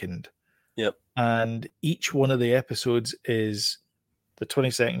 22nd. Yep. And each one of the episodes is the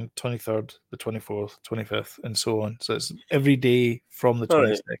 22nd, 23rd, the 24th, 25th, and so on. So it's every day from the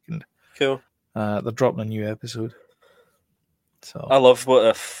 22nd. Right. Cool. They're dropping a new episode. So I love What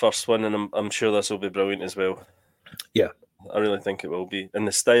If first one, and I'm sure this will be brilliant as well. Yeah, I really think it will be, and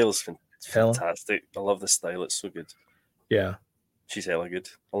the style's fantastic. I love the style; it's so good. Yeah, she's hella good.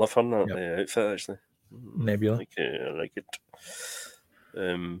 I love her in that outfit actually. Nebula, I like it.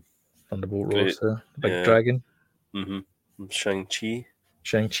 Thunderbolt Ross, the big dragon. Shang-Chi.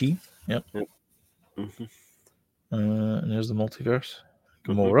 Yep. And there's the multiverse.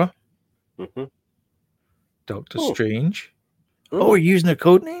 Gamora. Doctor Strange. Oh, we're using their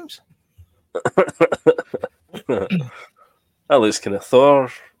code names. That looks kind of Thor,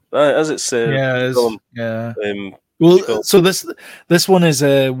 as it says. Well, so this one is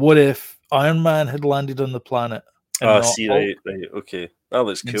What If Iron Man had landed on the planet. And not Hulk. Right, okay. That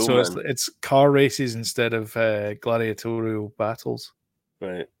looks cool, so man. It's car races instead of gladiatorial battles.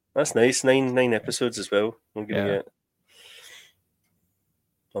 Right. That's nice. Nine episodes as well. I'm going to get...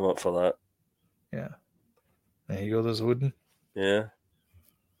 I'm up for that. Yeah. There you go, there's Odin. Yeah.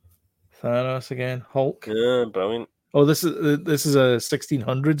 Thanos again. Hulk. Yeah, brilliant. Oh, this is a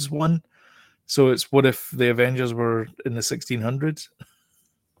 1600s one. So it's what if the Avengers were in the 1600s?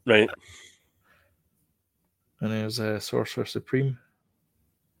 Right. And there's a Sorcerer Supreme.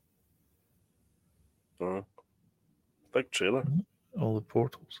 Oh. Big trailer. All the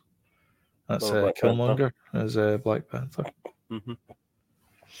portals. That's Killmonger as Black Panther. Mm-hmm.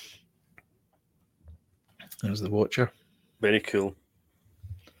 There's the Watcher. Very cool.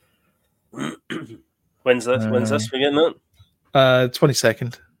 When's this? We're getting that?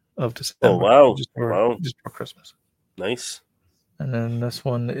 22nd of December. Oh, wow. Just for Christmas. Nice. And then this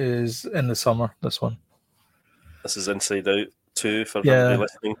one is in the summer, this one. This is Inside Out 2 for everybody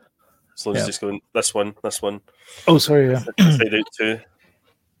listening. As long as just going, this one. Oh, sorry, yeah. Inside Out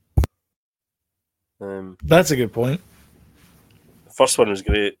 2. That's a good point. The first one was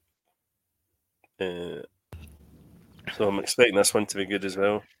great. So I'm expecting this one to be good as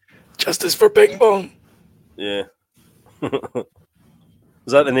well. Justice for Bing Bong. Yeah. Was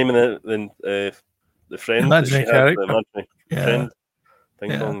that the name of the friend? Imaginary character. The imaginary friend.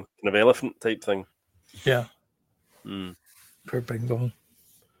 Bing Bong. Kind of elephant type thing. Yeah. Mm. For Bing Bong.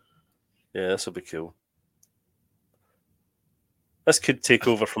 Yeah, this will be cool. This could take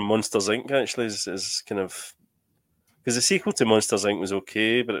over from Monsters Inc. Actually, is kind of because the sequel to Monsters Inc. was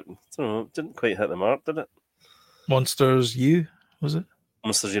okay, but it didn't quite hit the mark, did it? Monsters U, was it?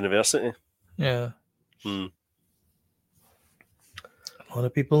 Monsters University. Yeah. Hmm. A lot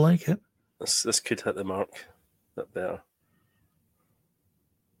of people like it. This could hit the mark a bit better,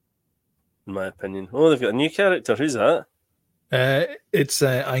 in my opinion. Oh, they've got a new character. Who's that? It's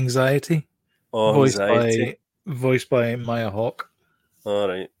Anxiety. Oh, Anxiety. Voiced by Maya Hawke. All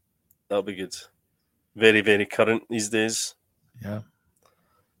right. That'll be good. Very, very current these days. Yeah.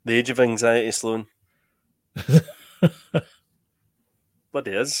 The age of anxiety, Sloan.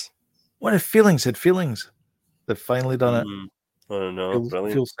 Bloody is. What if feelings had feelings? They've finally done it. I don't know.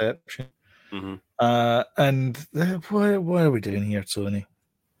 Brilliant. Feelception. Mm-hmm. And what are we doing here, Sony?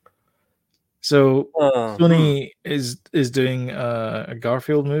 So Sony is doing a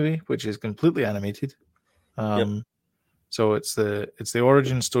Garfield movie, which is completely animated. So it's the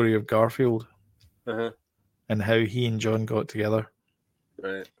origin story of Garfield and how he and John got together.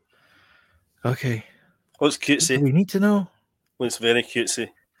 Right. Okay. Well, it's cutesy. Do we need to know? Well, it's very cutesy.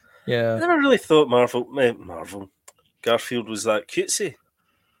 Yeah. I never really thought Garfield was that cutesy.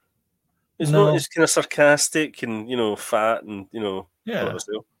 It's not. It's kind of sarcastic and fat and Yeah.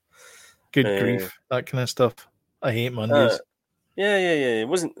 Good grief, that kind of stuff. I hate Mondays. Yeah. It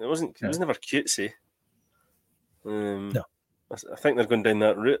wasn't. It was never cutesy. No. I think they're going down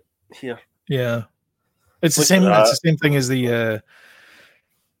that route here. Yeah. It's the same. It's the same thing as the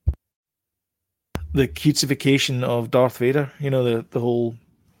cutesification of Darth Vader. The whole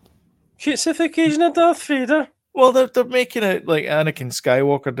cutesification of Darth Vader. Well, they're making it like Anakin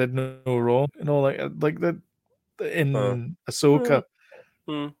Skywalker did no wrong. Like that in Ahsoka.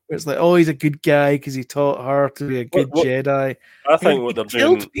 It's like, oh, he's a good guy because he taught her to be a good Jedi. I think what they're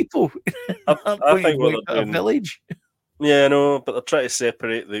doing killed people. I think what they're doing, a village. Yeah, I know, but they're trying to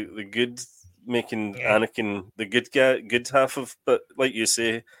separate the good, making Anakin the good guy, good half of. But like you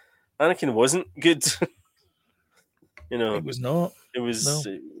say, Anakin wasn't good. It was not. It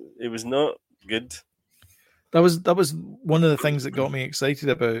was not good. That was one of the things that got me excited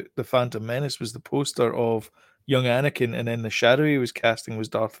about the Phantom Menace was the poster of young Anakin, and then the shadow he was casting was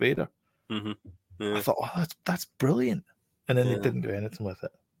Darth Vader. Mm-hmm. Yeah. I thought, oh, that's brilliant, and then they didn't do anything with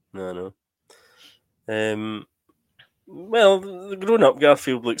it. No. Well, the grown-up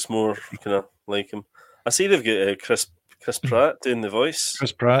Garfield looks more kind of like him. I see they've got Chris Pratt doing the voice.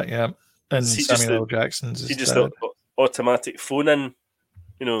 Chris Pratt, yeah, and Samuel L. Jackson's. He just automatic phone in,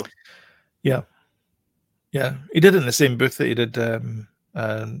 Yeah. Yeah, he did it in the same booth that he did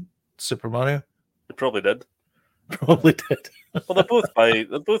Super Mario. He probably did. Probably did. Well,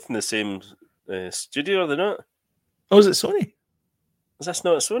 they're both in the same studio, are they not? Oh, is it Sony? Is this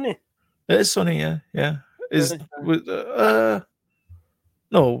not Sony? It is Sony, yeah.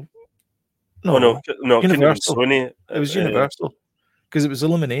 No. Universal. Sony. It was Universal because it was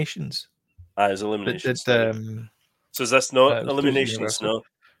Illuminations. It was Illuminations. So is this not Illuminations?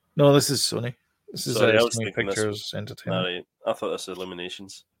 No, this is Sony. This is Sony Pictures this. Entertainment. Right. I thought this was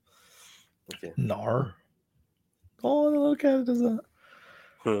Illuminations. Okay. Nar. Oh, the little cat does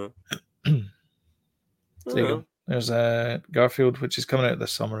that. There you go. There's Garfield, which is coming out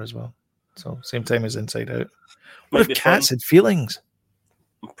this summer as well. So same time as Inside Out. What if Cats had feelings?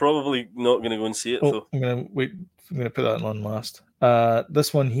 I'm probably not going to go and see it, though. I'm going to wait. I'm going to put that on last.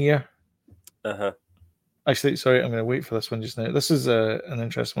 This one here. Actually, sorry, I'm going to wait for this one just now. This is an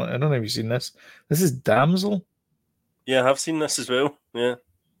interesting one. I don't know if you've seen this. This is Damsel. Yeah, I have seen this as well. Yeah.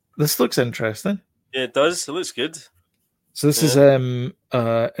 This looks interesting. Yeah, it does. It looks good. So this is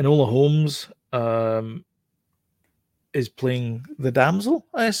Enola Holmes is playing the damsel,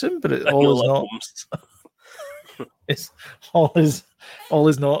 I assume, but all is not. all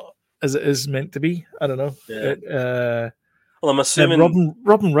is not as it is meant to be. I don't know. Yeah. Well, I'm assuming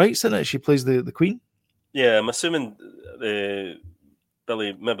Robin Wright's in it. She plays the Queen. Yeah, I'm assuming Millie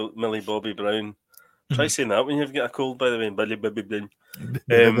Bobby Brown. Try saying that when you've got a cold, by the way. Billy Bobby Brown.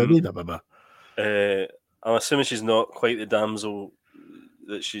 I'm assuming she's not quite the damsel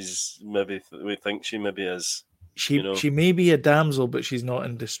that she's maybe we think she maybe is. She may be a damsel, but she's not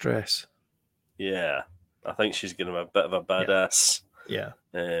in distress. Yeah, I think she's going to be a bit of a badass. Yeah.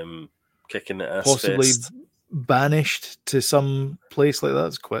 Kicking the ass. Possibly banished to some place like that.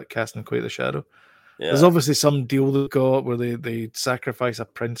 It's casting quite the shadow. Yeah. There's obviously some deal they've got where they sacrifice a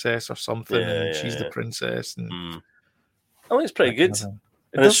princess or something, and she's the princess. And I think it's pretty good.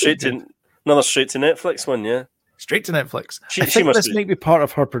 And it's straight to Netflix one, yeah. Straight to Netflix. I think this might be part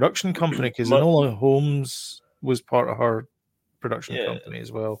of her production company because Enola Holmes was part of her production company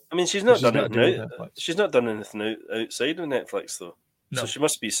as well. I mean, she's not done anything outside of Netflix though. No. So she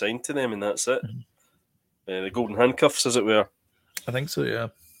must be signed to them, and that's it. The golden handcuffs, as it were. I think so. Yeah.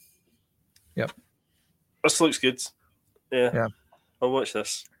 Yep. This looks good. Yeah. I'll watch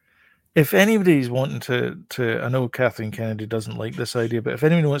this. If anybody's wanting to, I know Kathleen Kennedy doesn't like this idea, but if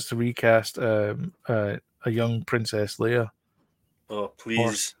anyone wants to recast a young Princess Leia,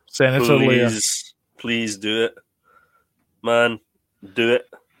 please, Senator Leia, please do it, man, do it.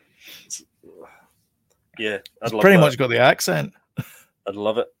 Yeah, I'd love pretty much got the accent. I'd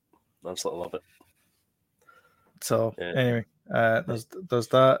love it. Absolutely love it. So anyway, there's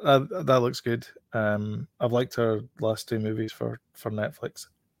that. That looks good. I've liked her last two movies for Netflix.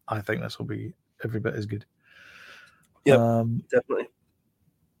 I think this will be every bit as good. Yeah, definitely.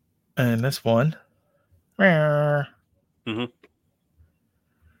 And this one. Now,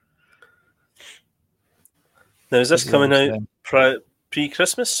 is this coming out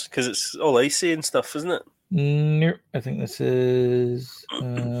pre-Christmas? Because it's all icy and stuff, isn't it? Nope. I think this is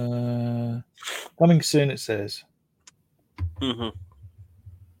coming soon, it says. Does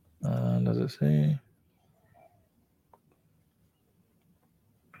it say?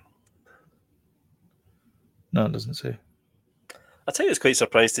 No, it doesn't say. I tell you, I was quite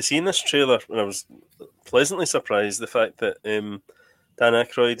surprised to see in this trailer, and I was pleasantly surprised the fact that Dan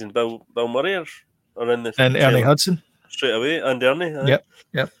Aykroyd and Bill Murray are in the and Ernie Hudson straight away, and Ernie.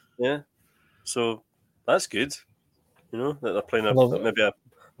 Yep. Yeah. So that's good. That they're playing maybe a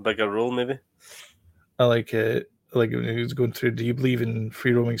bigger role. Maybe. I like it. Like when he was going through, do you believe in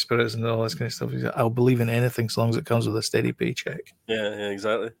free roaming spirits and all this kind of stuff? He's like, I'll believe in anything as long as it comes with a steady paycheck. Yeah,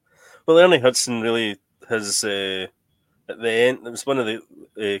 exactly. Well, Ernie Hudson really has at the end. It was one of the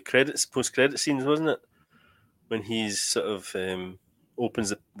post-credit scenes, wasn't it? When he's sort of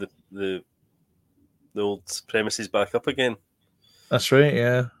opens the old premises back up again. That's right.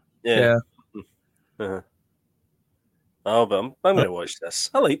 Yeah. Oh, but I'm going to watch this.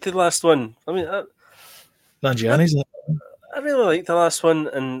 I liked the last one. I mean, Nanjiani's. I really liked the last one,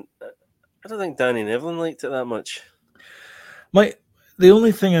 and I don't think Danny Nevlin liked it that much. The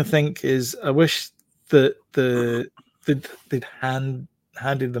only thing I think is I wish that they'd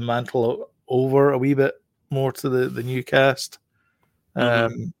handed the mantle over a wee bit more to the new cast.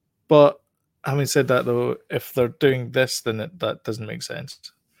 But having said that, though, if they're doing this, then that doesn't make sense.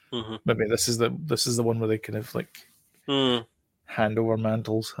 Maybe this is the one where they kind of like hand over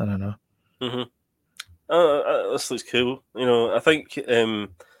mantles. I don't know. This looks cool. I think I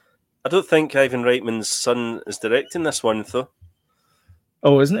don't think Ivan Reitman's son is directing this one, though.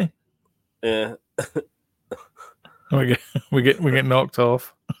 Oh, isn't he? Yeah. we get knocked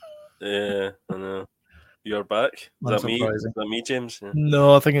off. Yeah, I know. You're back. Is that me? Is that me, James? Yeah.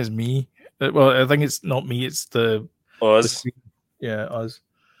 No, I think it's me. Well, I think it's not me. It's the us. Us.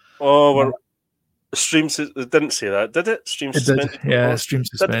 Oh, stream. It didn't say that, did it? Stream suspended. Yeah, stream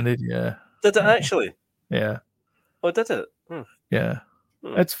suspended. Yeah. Did it actually? Yeah. Oh, did it? Yeah.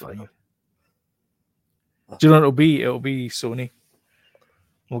 It's fine. Do you know what it'll be? It'll be Sony.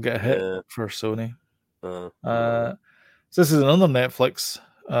 We'll get a hit for Sony. So this is another Netflix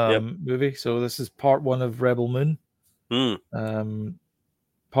movie. So this is part one of Rebel Moon.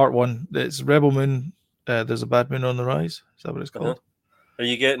 Part 1. It's Rebel Moon. There's a Bad Moon on the Rise. Is that what it's called? Are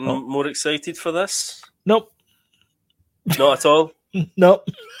you getting more excited for this? Nope. Not at all? Nope.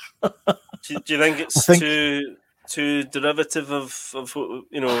 Do you think it's too derivative of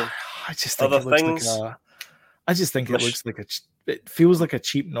I just think other it looks things? It looks like it feels like a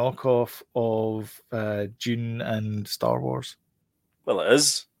cheap knockoff of Dune and Star Wars. Well, it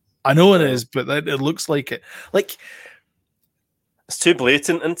is. I know it is, but it looks like it. Like, it's too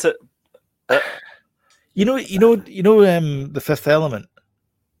blatant, isn't it? The Fifth Element.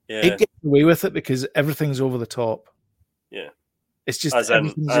 Yeah. It gets away with it because everything's over the top. Yeah. It's just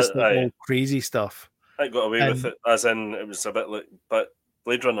everything's just all crazy stuff. I got away with it, as in it was a bit like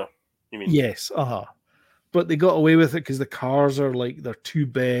Blade Runner. You mean? Yes. But they got away with it because the cars are like they're too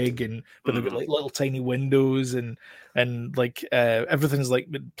big, but they've got like little tiny windows and like everything's like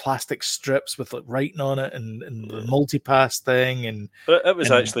plastic strips with like writing on it and the multipass thing But it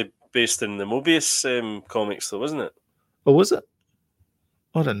was actually based in the Mobius comics, though, wasn't it? Oh, was it?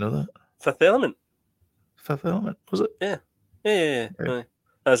 Oh, I didn't know that. Fifth Element. Fifth Element, was it? Yeah. Right.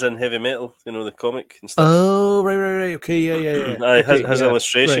 As in Heavy Metal, the comic and stuff. Oh, right. Okay, yeah. Okay, his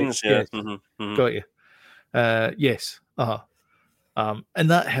illustrations, right, yeah. Yes. Got you. Yes. And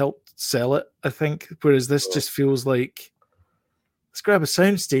that helped sell it, I think. Whereas this just feels like, let's grab a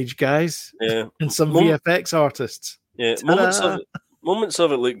soundstage, guys. Yeah. And some VFX artists. Yeah. Moments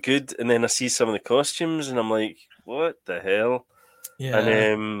of it look good, and then I see some of the costumes, and I'm like, what the hell? Yeah.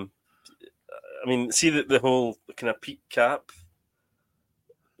 And I mean, see the whole kind of peak cap,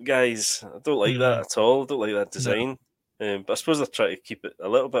 guys. I don't like that at all. I don't like that design. No. But I suppose they're trying to keep it a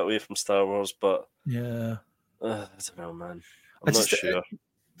little bit away from Star Wars. But yeah, I don't know, man. I'm not sure.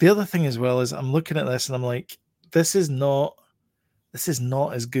 The other thing as well is I'm looking at this and I'm like, this is not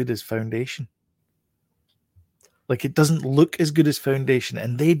as good as Foundation. Like, it doesn't look as good as Foundation,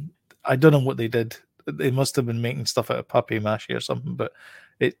 and I don't know what they did. They must have been making stuff out of papier-mâché or something, but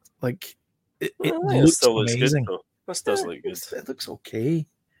it looks amazing. Good, this does look good. It looks okay.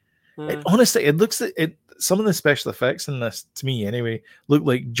 Honestly, it looks some of the special effects in this, to me anyway, look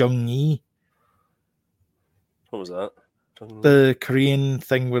like Jung-Yi. What was that? The Korean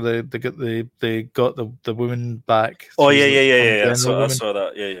thing where they got the woman back. Oh yeah. I saw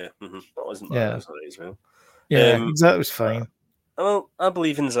that. Yeah. Mm-hmm. That wasn't bad. Yeah. That was right as well. Yeah, that was fine. Well, I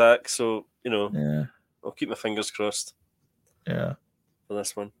believe in Zach, so yeah, I'll keep my fingers crossed. Yeah, for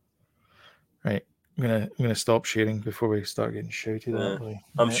this one. Right, I'm gonna stop sharing before we start getting shouted at.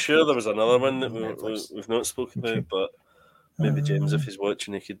 I'm sure there was another one that we've not spoken about, but maybe James, if he's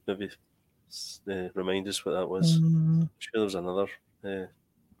watching, he could maybe remind us what that was. I'm sure there was another.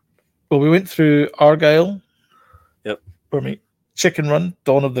 Well, we went through Argyle. Yep. Chicken Run,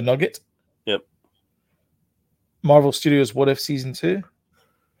 Dawn of the Nugget. Yep. Marvel Studios What If Season 2.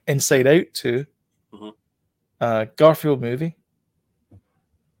 Inside Out 2. Mm-hmm. Garfield movie.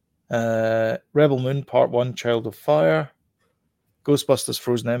 Rebel Moon Part 1, Child of Fire. Ghostbusters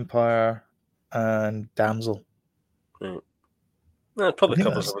Frozen Empire. And Damsel. Right. No, it probably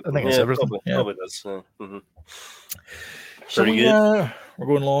covers everything. I think it's everything. Probably does. Mm-hmm. Very good. We're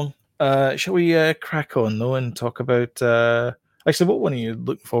going long. Shall we crack on though and talk about? Actually, what one are you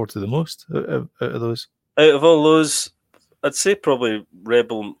looking forward to the most out of those? Out of all those, I'd say probably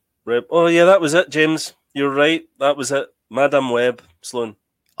Rebel. Oh yeah, that was it, James. You're right. That was it. Madame Web, Sloan.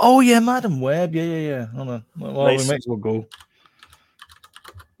 Oh yeah, Madame Web. Yeah. Hold on. Well, nice. We might as well go.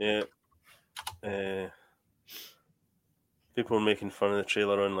 Yeah. People were making fun of the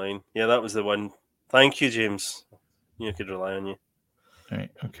trailer online. Yeah, that was the one. Thank you, James. You could rely on you. Right.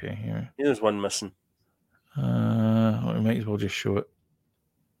 Okay. Here. Yeah, there's one missing. We might as well just show it.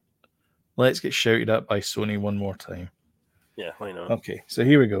 Let's get shouted at by Sony one more time. Yeah, why not? Okay, so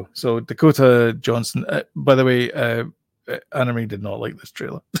here we go. So Dakota Johnson. By the way, Anna-Marie did not like this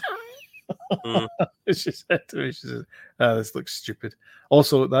trailer. She said to me, she said, "This looks stupid."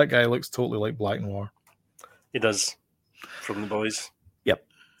 Also, that guy looks totally like Black Noir. He does. From The Boys. Yep.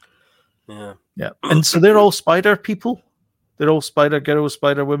 Yeah. And so they're all spider people. They're all spider girls,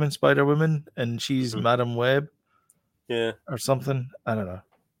 spider women, and she's Madame Web. Yeah. Or something. I don't know.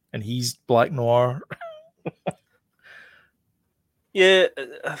 And he's Black Noir. Yeah.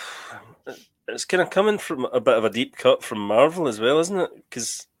 It's kind of coming from a bit of a deep cut from Marvel as well, isn't it?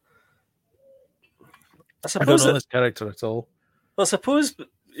 Because I don't know this character at all. Well, I suppose,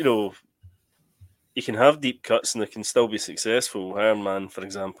 you can have deep cuts and they can still be successful. Iron Man, for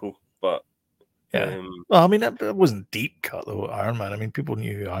example, but yeah. Well, I mean, that wasn't deep cut though. Iron Man. I mean, people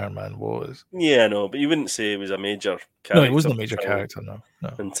knew who Iron Man was. Yeah, no, but you wouldn't say he was a major character. No, he wasn't a major character. No.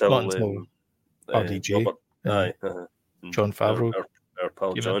 Until RDJ. John Favreau. our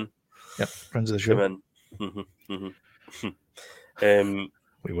pal John. Yep, friends of the show. Came in.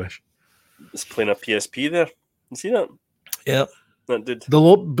 We wish. It's playing a PSP there. You see that? Yep. That dude.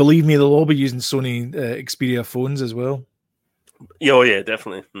 Believe me, they'll all be using Sony Xperia phones as well. Yeah, oh yeah,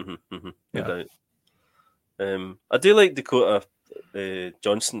 definitely. No Yeah. doubt. I do like Dakota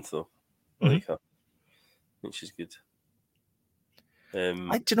Johnson though. I like her. I think she's good. Do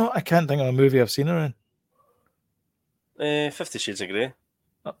you know what? I can't think of a movie I've seen her in. 50 Shades of Grey.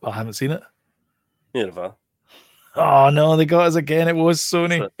 I haven't seen it. Neither have I. Oh no, they got us again. It was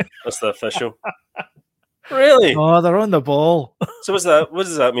Sony. That's the official. Really? Oh, they're on the ball. So what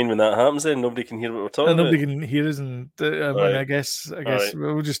does that mean when that happens then? Nobody can hear what we're talking about? Nobody can hear us, and Right. I guess Right.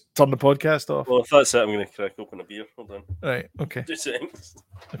 we'll just turn the podcast off. Well, if that's it, I'm going to crack open a beer. Hold on. Right, okay. 2 seconds.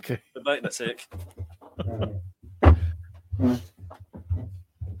 Okay. Be back in a sec.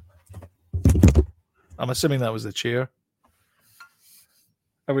 I'm assuming that was the chair.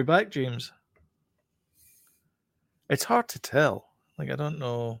 Are we back, James? It's hard to tell. Like, I don't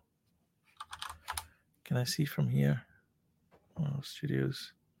know. Can I see from here? Oh,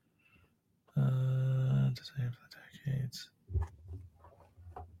 studios. Design for the decades.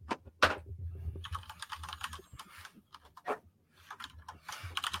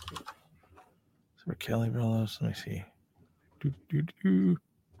 So we're Kelly Brothers. Let me see.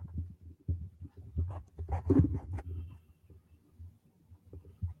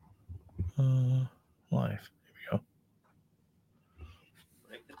 Live. Here we go.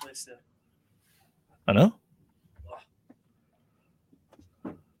 Right, good place there. I know.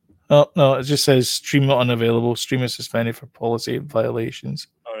 Oh, no, it just says stream not unavailable. Stream is suspended for policy violations.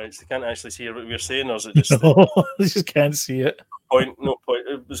 All right, so they can't actually see what we're saying, or is it just No, they just can't see it. no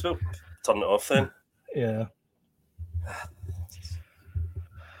point? Let's go turn it off then. Yeah.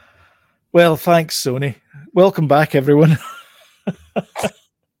 Well, thanks, Sony. Welcome back, everyone.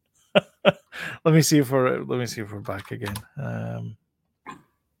 Let me see if we're back again.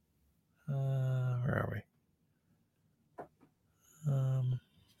 Where are we?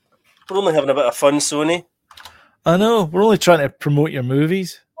 We're only having a bit of fun, Sony. I know. We're only trying to promote your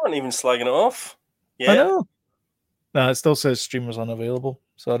movies. We aren't even slagging it off. Yeah. I know. No, it still says stream was unavailable.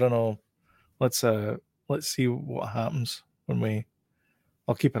 So I don't know. Let's see what happens when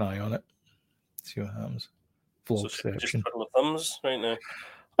I'll keep an eye on it. See what happens. So just twiddle the thumbs right now.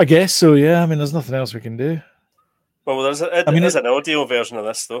 I guess so, yeah. I mean, there's nothing else we can do. Well, there's an audio version of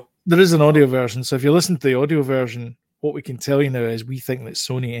this, though. There is an audio version. So if you listen to the audio version, what we can tell you now is we think that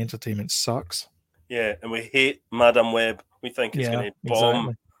Sony Entertainment sucks. Yeah, and we hate Madam Web. We think it's going to bomb.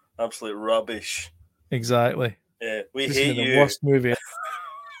 Exactly. Absolute rubbish. Exactly. Yeah, we This hate is you. the worst movie.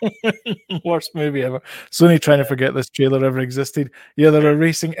 Worst movie ever. Sony trying to forget this trailer ever existed. Yeah, they're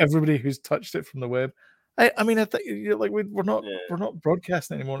erasing everybody who's touched it from the web. I mean, I think like we're not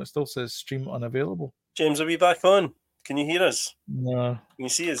broadcasting anymore. And it still says stream unavailable. James, are we back on? Can you hear us? No. Can you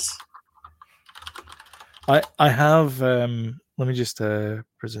see us? I have. Let me just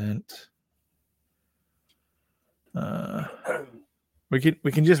present.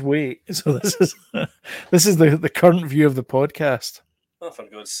 We can just wait. So this is the current view of the podcast. Oh, for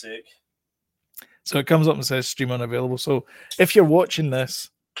God's sake! So it comes up and says stream unavailable. So if you're watching this,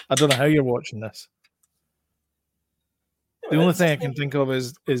 I don't know how you're watching this. The only thing I can think of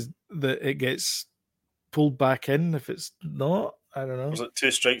is that it gets pulled back in if it's not. I don't know. Was it 2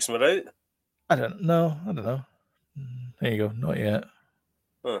 strikes and we're out? I don't know. There you go. Not yet.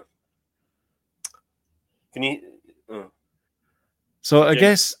 Huh. Can you? So I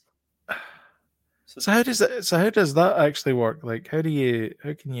guess. So how does that actually work? Like, how can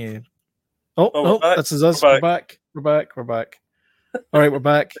you? Oh no, this is us. We're back. We're back. All right, we're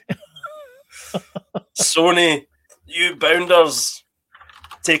back. Sony, you bounders,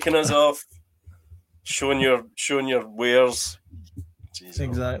 taking us off, showing your wares. Jesus.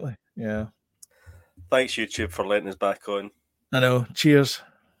 Exactly. Yeah. Thanks, YouTube, for letting us back on. I know. Cheers.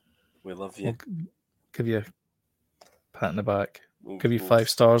 We love you. We'll give you a pat in the back. Give you 5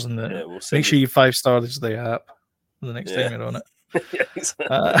 stars in the. Yeah, make sure you 5-star the app the next time you're on it. Yeah,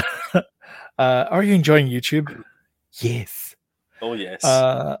 exactly. Are you enjoying YouTube? Yes. Oh yes.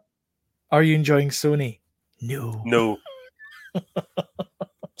 Are you enjoying Sony? No.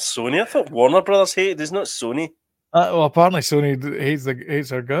 Sony? I thought Warner Brothers hated. It's not Sony. Well, apparently Sony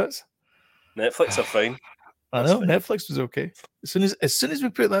hates our guts. Netflix are fine. I know. Netflix was okay. As soon as we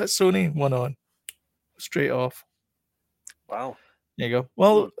put that Sony one on, straight off. Wow. There you go.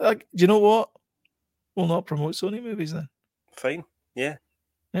 Well, do you know what? We'll not promote Sony movies then. Fine. Yeah.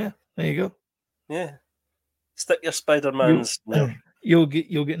 Yeah. There you go. Yeah. Stick your Spider-Mans. You'll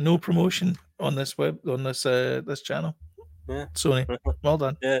get no promotion on this this channel. Yeah. Sony. Well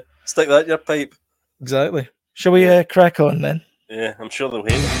done. Yeah. Stick that in your pipe. Exactly. Shall we crack on then? Yeah, I'm sure they'll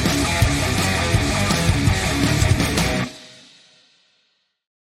hate it.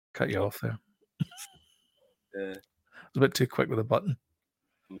 Cut you off there. Yeah. I was a bit too quick with the button.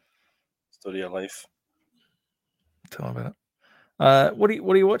 Story of life. Tell me about it. What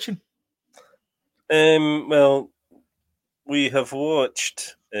are you watching? Well, we have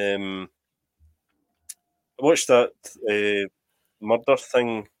watched. I watched that murder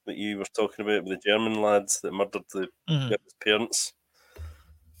thing that you were talking about with the German lads that murdered his parents.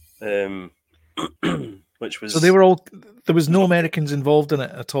 Which was So they were all. There was no Americans involved in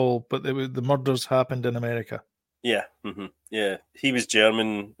it at all, but the murders happened in America. Yeah, yeah. He was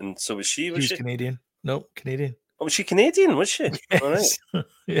German, and so was she. Was she Canadian? No, Canadian. Oh, was she Canadian? Was she? Yes. All right.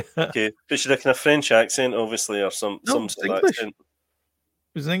 Yeah. Okay, but she had a kind of French accent, obviously, or some sort of English. accent.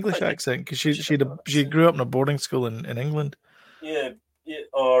 It was an English accent because she grew up in a boarding school in England. Yeah.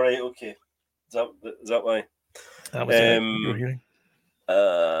 All right. Okay. Is that why? That was it. You were hearing.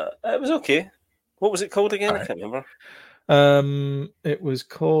 It was okay. What was it called again? I can't remember. It was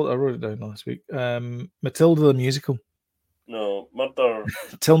called. I wrote it down last week. Matilda the musical. No, Murder.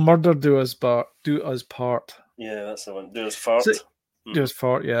 Till Murder do us part. Yeah, that's the one. Do us fart. Do us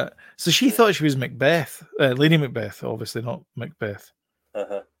fart. Yeah. So she thought she was Macbeth, Lady Macbeth, obviously not Macbeth.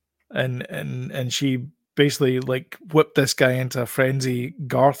 And she basically like whipped this guy into a frenzy,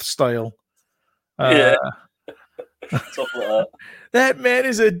 Garth style. Yeah. Something like that. That man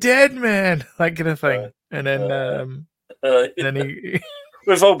is a dead man, that kind of thing. And then, and then he.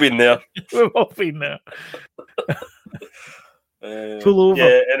 We've all been there. We've all been there. Pull over.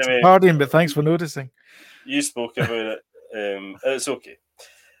 Yeah. Anyway, partying, but thanks for noticing. You spoke about it. It's okay.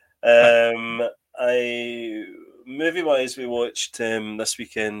 Movie-wise, we watched this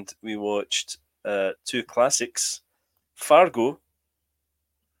weekend. We watched 2 classics. Fargo.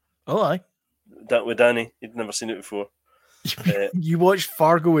 Oh, aye. That with Danny. He'd never seen it before. You watched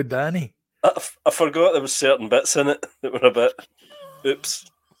Fargo with Danny? I forgot there was certain bits in it that were a bit. Oops.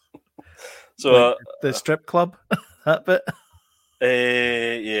 So like the strip club, that bit.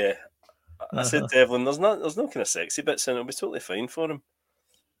 Yeah. I said to Evelyn, "There's no kind of sexy bits in it. It'll be totally fine for him."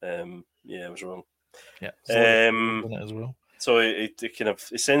 Yeah, I was wrong. Yeah. As well. So he kind of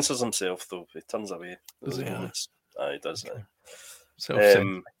censors himself though. He turns away. Does he? He does.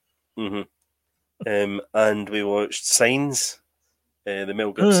 Okay. And we watched Signs, the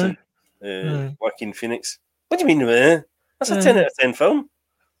Mel Gibson, Joaquin Phoenix. What do you mean, man? That's a 10 out of 10 film.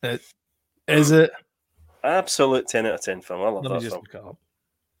 Is it? Absolute 10 out of 10 film. I love that film. Look it up.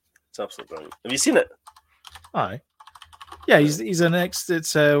 It's absolutely brilliant. Have you seen it? Aye. Yeah, he's an ex.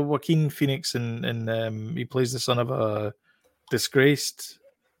 It's Joaquin Phoenix, and he plays the son of a disgraced,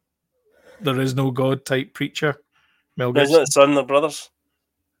 there is no God type preacher. Mel Gibson. He's not his son, they're brothers.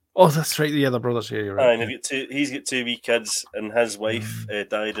 Oh, that's right. Yeah, they're brothers here. You're right. And he's got 2 wee kids, and his wife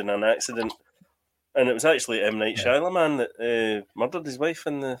died in an accident. And it was actually M. Night Shyamalan that murdered his wife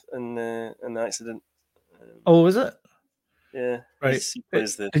in the accident. Oh, was it? Yeah. Right.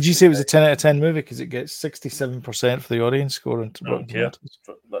 Did you say it was a 10 out of 10 movie? Because it gets 67% for the audience score. I don't care.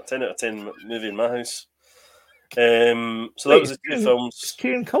 That 10 out of 10 movie in my house. So that was the 2 films. Is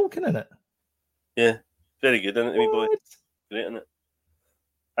Kieran Culkin in it? Yeah. Very good, isn't it, wee boy? Great, isn't it?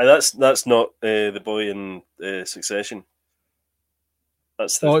 And that's not the boy in Succession.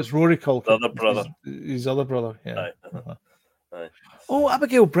 That's it's Rory Culkin. The other brother. His other brother, yeah. Aye. Aye. Oh,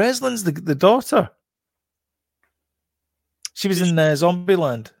 Abigail Breslin's the daughter. She was in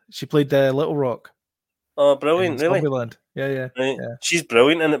Zombieland. She played Little Rock. Oh, brilliant! Really? Zombieland. Yeah. Right. Yeah. She's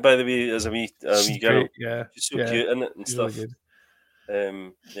brilliant in it, by the way, as a wee girl. Great, yeah. She's so cute in it and she's stuff. Really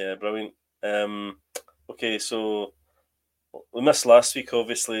good. Yeah, brilliant. Okay, so we missed last week,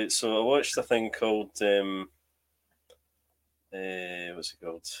 obviously. So I watched a thing called what's it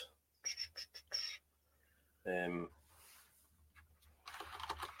called?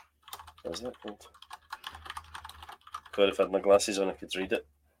 What's that called? God, if I had my glasses on, I could read it.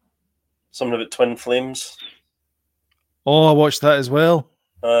 Something about twin flames. Oh, I watched that as well.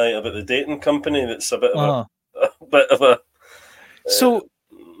 Aye, about the dating company. That's a bit of a. So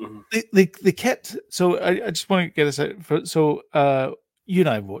they kept. So I just want to get this out. So you and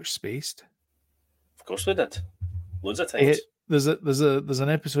I have watched Spaced. Of course we did. Loads of times. There's an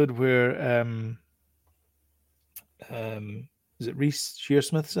episode where is it Reese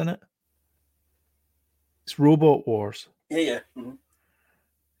Shearsmith's in it? It's Robot Wars. Yeah. Mm-hmm.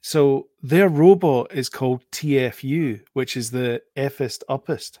 So their robot is called TFU, which is the Fist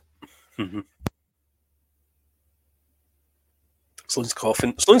Uppest. Mm-hmm. Sloane's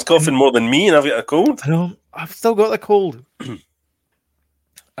coughing. Sloane's coughing more than me, and I've got a cold. I know. I've still got the cold.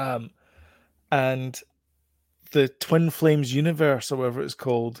 And the Twin Flames universe, or whatever it's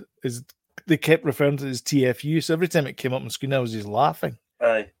called, is they kept referring to it as TFU. So every time it came up on screen, I was just laughing.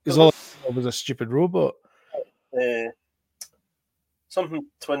 Aye. Because all I saw was a stupid robot. Something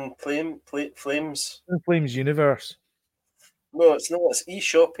Twin Flames. Twin Flames universe. No, it's not. It's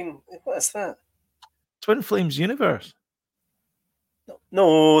e-shopping. What is that? Twin Flames universe.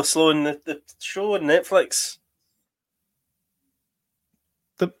 No, Sloan, the show on Netflix.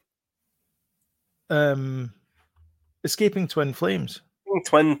 The Escaping Twin Flames.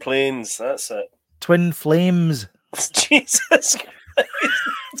 Twin Planes, that's it. Twin Flames. Jesus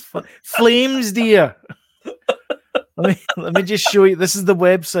Christ. Flames, dear. Let me just show you. This is the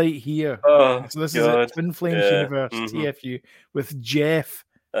website here. Oh, so this God. is it, Twin Flames Universe, TFU, with Jeff,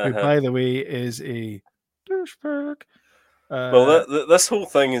 who, by the way, is a douchebag. Well, this whole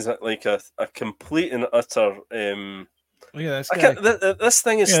thing is like a complete and utter. This guy. This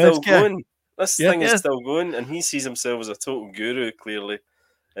thing is still going. This thing is still going, and he sees himself as a total guru. Clearly,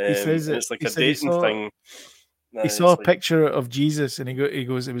 he says it's like a dating thing. He saw a picture of Jesus, and he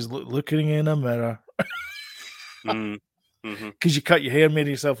goes, "It was looking in a mirror." Because you cut your hair, made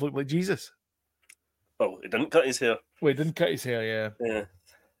yourself look like Jesus. Oh, he didn't cut his hair. Well, he didn't cut his hair. Yeah.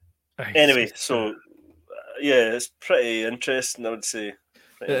 Anyway, so. Yeah, it's pretty interesting, I would say.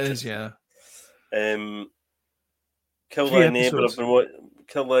 It is, yeah. Kill Thy Neighbour.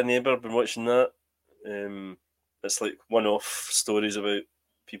 Kill Thy Neighbour. I've been watching that. It's like one-off stories about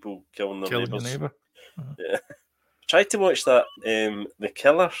people killing their neighbours. Neighbour. Yeah. Tried to watch that. The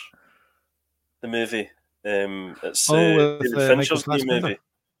Killer, the movie. It's David Fincher's new movie.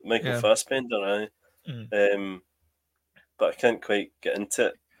 Michael Fassbender. But I can't quite get into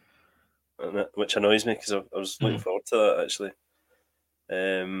it. Which annoys me because I was looking forward to that actually.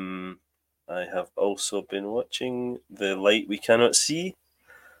 I have also been watching The Light We Cannot See.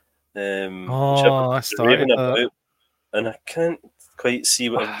 I started that. And I can't quite see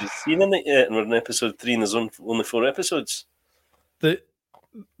what I've seen in it yet. And we're in episode 3, and there's only 4 episodes.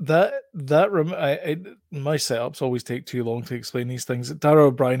 My setups always take too long to explain these things. Dara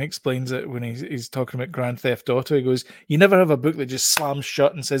O'Brien explains it when he's talking about Grand Theft Auto. He goes, "You never have a book that just slams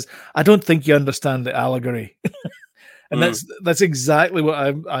shut and says, 'I don't think you understand the allegory.'" And that's exactly what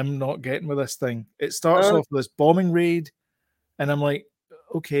I'm not getting with this thing. It starts off with this bombing raid, and I'm like,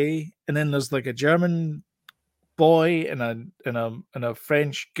 okay, and then there's like a German boy and a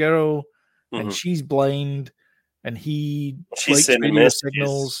French girl, and she's blind. And she's sending radio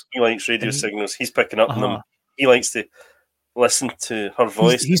signals. He likes radio signals. He's picking up on them. He likes to listen to her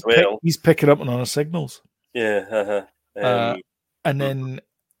voice as well. He's picking up on her signals. Yeah. And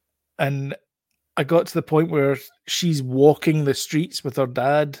I got to the point where she's walking the streets with her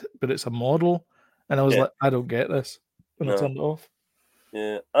dad, but it's a model. And I was like, I don't get this. When I turned it off.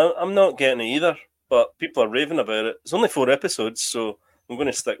 Yeah, I'm not getting it either. But people are raving about it. It's only 4 episodes, so I'm going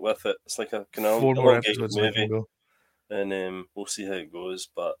to stick with it. It's like a 4 more episodes movie, and we'll see how it goes.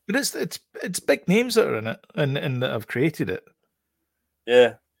 But it's big names that are in it and that have created it.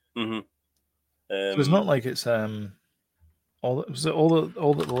 Yeah. So it's not like it's all that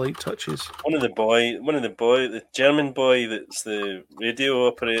the light touches. One of the German boy that's the radio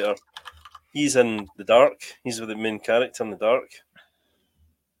operator. He's in The Dark. He's the main character in The Dark.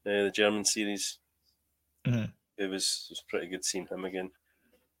 The German series. It was pretty good seeing him again.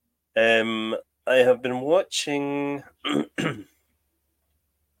 I have been watching.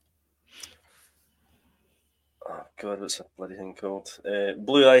 Oh God, what's that bloody thing called?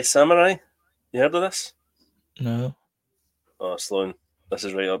 Blue Eye Samurai. You heard of this? No. Oh, Sloan, this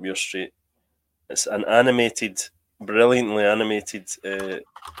is right up your street. It's an animated, brilliantly animated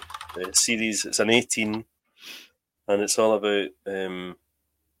series. It's an 18, and it's all about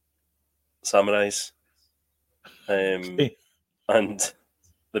samurais. And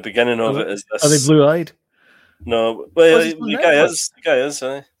the beginning of it is this. Are they blue-eyed? No, well, the guy is.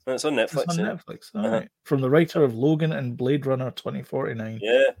 It's on Netflix. It's on Netflix. All right. From the writer of Logan and Blade Runner 2049.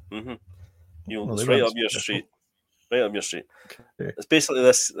 Yeah. It's right up your street. Right up your street. Okay. It's basically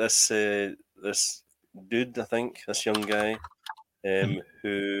this dude, I think, this young guy,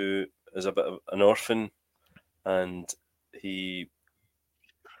 who is a bit of an orphan, and he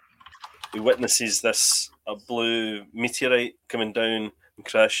witnesses a blue meteorite coming down and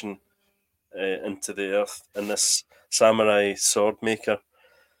crashing into the earth, and this samurai sword maker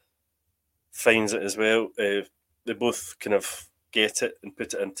finds it as well. They both kind of get it and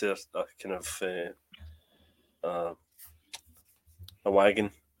put it into a kind of a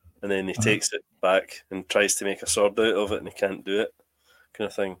wagon, and then he takes it back and tries to make a sword out of it, and he can't do it. kind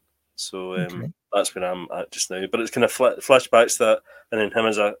of thing. So that's where I'm at just now. But it's kind of flashbacks to that, and then him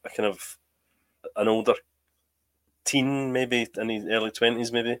as a kind of an older teen, maybe in his early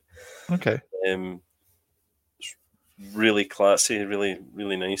 20s, maybe. Okay. It's really classy, really,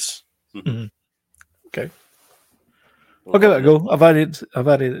 really nice. Mm-hmm. Okay. I'll give it a go. I've added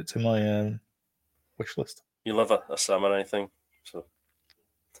it to my wish list. You love a samurai thing, so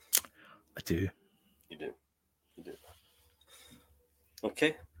I do. You do.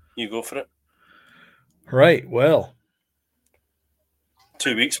 Okay, you go for it. Right. Well,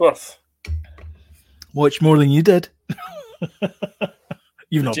 2 weeks worth. Watch more than you did.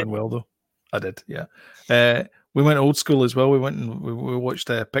 You've not been well though. I did. Yeah. We went old school as well. We went and we watched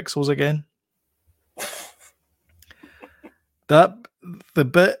Pixels again. One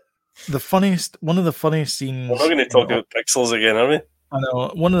of the funniest scenes. We're not going to talk about Pixels again, are we? I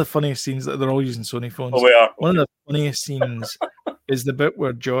know. One of the funniest scenes that they're all using Sony phones. Oh, we are. One of the funniest scenes is the bit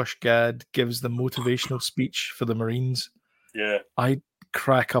where Josh Gad gives the motivational speech for the Marines. Yeah. I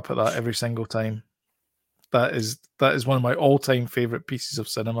crack up at that every single time. That is one of my all-time favorite pieces of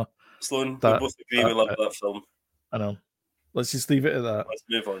cinema. Sloan, we both agree we love that film. I know. Let's just leave it at that. Let's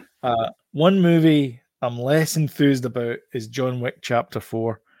move on. One movie I'm less enthused about is John Wick Chapter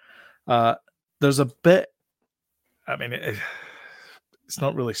 4. There's a bit, I mean, it's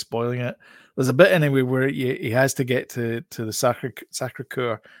not really spoiling it. There's a bit anyway where he has to get to the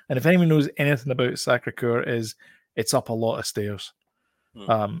Sacré-Cœur. And if anyone knows anything about Sacré-Cœur, it's up a lot of stairs.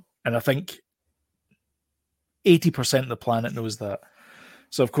 And I think 80% of the planet knows that.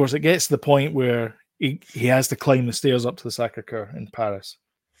 So, of course, it gets to the point where he has to climb the stairs up to the Sacré-Cœur in Paris.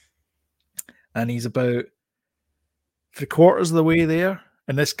 And he's about 3/4 of the way there.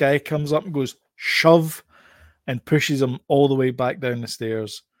 And this guy comes up and goes, shove, and pushes him all the way back down the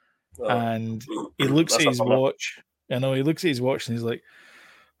stairs. Oh, and he looks at his watch. He looks at his watch and he's like,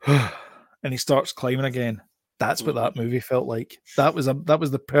 and he starts climbing again. That's what that movie felt like. That was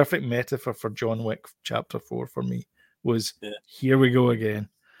the perfect metaphor for John Wick Chapter 4 for me. Was Here we go again.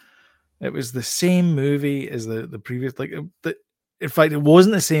 It was the same movie as the previous. In fact, it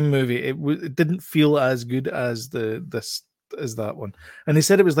wasn't the same movie. It didn't feel as good as that one. And they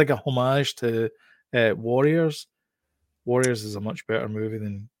said it was like a homage to Warriors. Warriors is a much better movie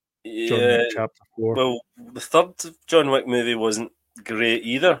than John Wick Chapter 4. Well, the third John Wick movie wasn't great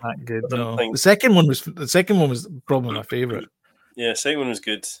either. Not good. No. The second one was probably my favorite. Yeah, second one was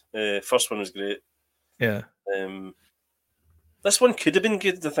good. First one was great. Yeah. This one could have been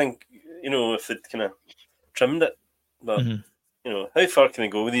good, I think, if they'd kind of trimmed it. But, how far can they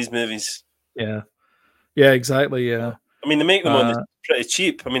go with these movies? Yeah. Yeah, exactly, yeah. I mean, they make them on pretty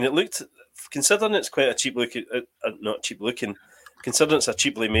cheap. I mean, it looked, considering it's quite a cheap looking, not cheap looking, considering it's a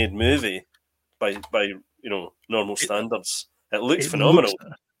cheaply made movie by normal standards, it looks phenomenal.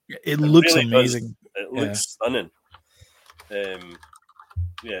 It looks really amazing. It looks stunning. It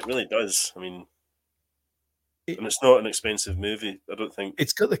really does. I mean, and it's not an expensive movie, I don't think.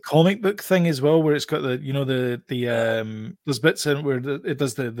 It's got the comic book thing as well, where it's got there's bits in where it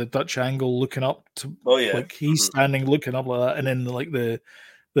does the Dutch angle looking up to, like he's standing looking up like that, and then like the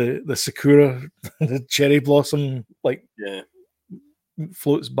sakura, the cherry blossom,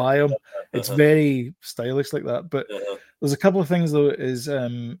 floats by him. It's very stylish like that. But there's a couple of things though. Is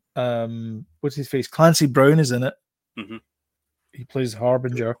what's his face? Clancy Brown is in it. Mm-hmm. He plays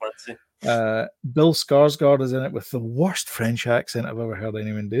Harbinger. Bill Skarsgård is in it with the worst French accent I've ever heard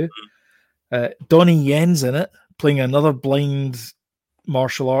anyone do. Donnie Yen's in it, playing another blind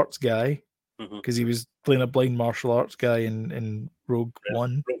martial arts guy, because he was playing a blind martial arts guy in Rogue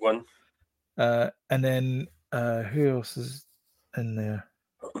One. Rogue One. And then who else is in there?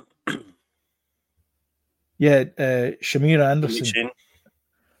 Shamir Anderson.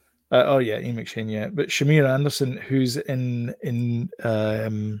 Ian McShane, yeah. But Shamir Anderson, who's in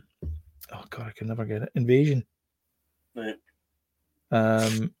oh god, I can never get it. Invasion. Right.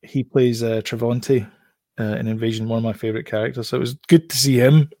 He plays Travanti in Invasion, one of my favorite characters. So it was good to see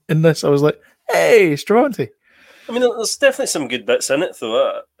him in this. I was like, hey, it's Travanti. I mean, there's definitely some good bits in it,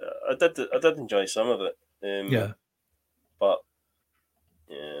 though. I did enjoy some of it. But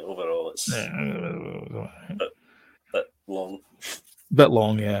overall, it's a bit long. Bit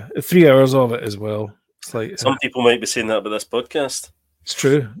long, yeah. 3 hours of it as well. It's like some people might be saying that about this podcast. It's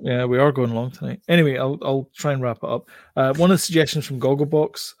true. Yeah, we are going long tonight. Anyway, I'll try and wrap it up. One of the suggestions from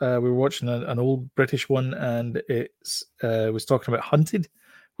Gogglebox, we were watching an old British one, and it was talking about Hunted,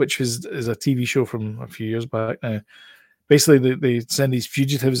 which is a TV show from a few years back now. Basically, they send these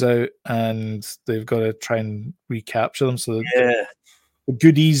fugitives out, and they've got to try and recapture them. So the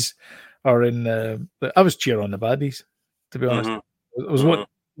goodies are in. I was cheering on the baddies, to be honest. It was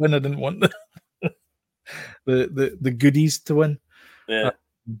when I didn't want the goodies to win. Yeah.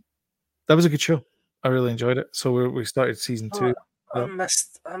 That was a good show. I really enjoyed it. So we started season 2. I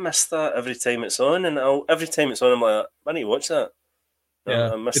missed that every time it's on, and every time it's on, I'm like, I need to watch that.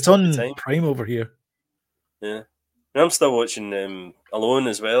 Yeah, I missed it's it on every time. Prime over here. Yeah, I'm still watching Alone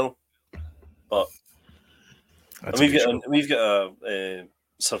as well, but we've got a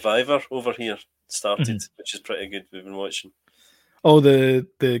Survivor over here started, which is pretty good. We've been watching. Oh, the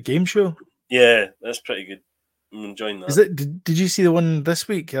game show. Yeah, that's pretty good. I'm enjoying that. Is it? Did you see the one this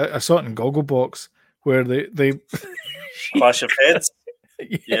week? I saw it in Gogglebox where they Clash of Heads.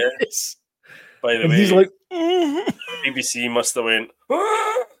 Yes. Yeah. By the and way, he's like, BBC must have went.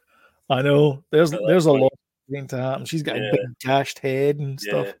 I know. There's a lot going to happen. She's got a big gashed head and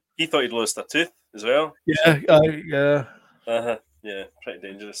stuff. Yeah. He thought he'd lost a tooth as well. Yeah, yeah. Yeah, pretty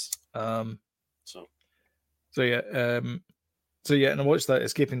dangerous. So yeah, and I watched that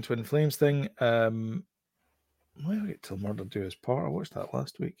Escaping Twin Flames thing. Why did I get Till Murder Do His Part? I watched that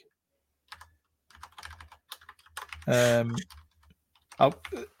last week. A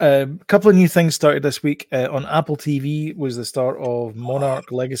couple of new things started this week. On Apple TV was the start of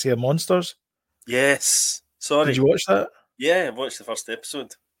Monarch Legacy of Monsters. Yes. Sorry. Did you watch that? Yeah, I watched the first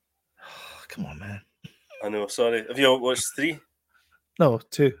episode. Oh, come on, man. I know, sorry. Have you watched 3? No,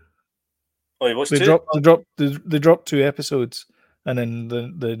 2. Oh, you watched 2? They dropped 2 episodes, and then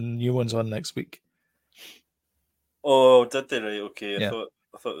the new one's on next week. Oh, did they? Right, okay. Yeah. I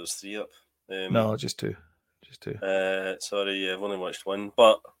thought there was 3 up. No, just 2. Just 2. Sorry, yeah, I've only watched 1,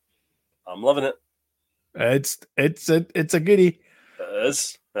 but I'm loving it. It's a goodie. It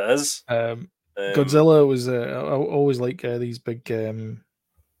is. Godzilla was I always like these big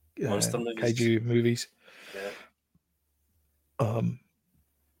monster movies. kaiju movies. Yeah.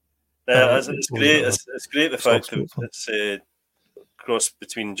 It's great. It's great the fact that it's cross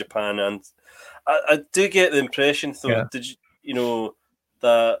between Japan and. I do get the impression, though. Yeah. Did you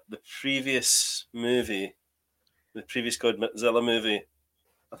that the previous Godzilla movie?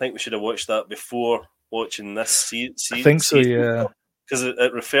 I think we should have watched that before watching this season. I think so, yeah. Because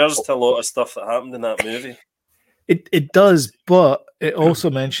it refers to a lot of stuff that happened in that movie. It does, but it also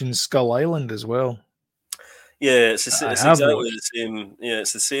mentions Skull Island as well. Yeah, it's exactly the same. Yeah,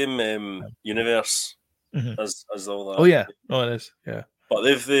 it's the same universe as all that. Oh yeah, it is. Yeah, but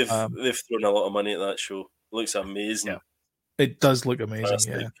they've thrown a lot of money at that show. It looks amazing. Yeah. It does look amazing.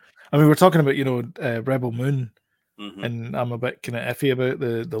 Yeah, I mean, we're talking about Rebel Moon, and I'm a bit kind of iffy about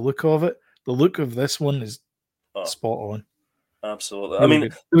the look of it. The look of this one is spot on. Absolutely. Really, I mean,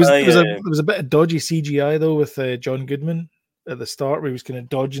 there was a bit of dodgy CGI though with John Goodman at the start, where he was kind of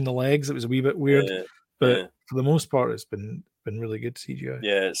dodging the legs. It was a wee bit weird, but for the most part, it's been really good CGI.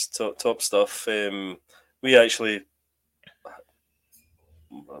 Yeah, it's top stuff. We actually,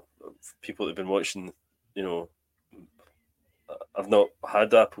 people that have been watching, I've not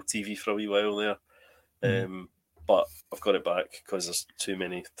had Apple TV for a wee while there, but I've got it back because there's too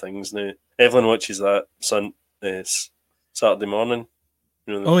many things now. Evelyn watches that Saturday morning.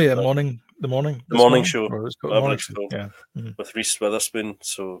 The morning show. Yeah. With Reese Witherspoon.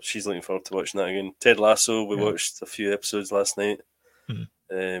 So she's looking forward to watching that again. Ted Lasso, we watched a few episodes last night.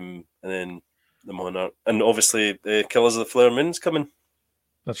 And then The Monarch. And obviously Killers of the Flower Moon's coming.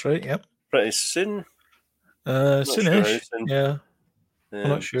 That's right, yep. Pretty soon. Soonish. Soon. Yeah. I'm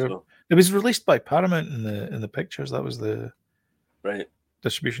not sure. So. It was released by Paramount in the pictures. That was the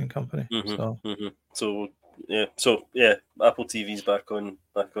distribution company. So Apple TV's back on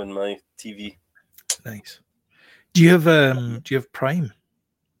my TV. Nice. Do you have Prime?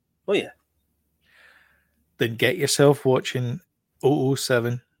 Oh yeah. Then get yourself watching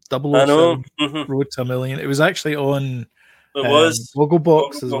 007, 007 I know. Road to a Million. It was actually on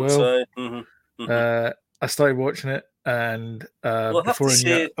Gogglebox as well. I started watching it, and before I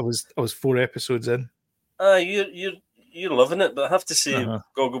knew it, I was 4 episodes in. You're loving it, but I have to say,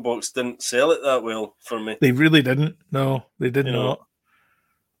 Gogglebox didn't sell it that well for me. They really didn't. No, they did not.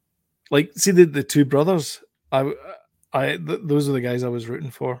 Like, see the 2 brothers. Those are the guys I was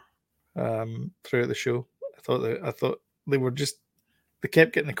rooting for throughout the show. I thought they were just. They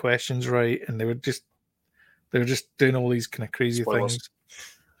kept getting the questions right, and they were just doing all these kind of crazy things.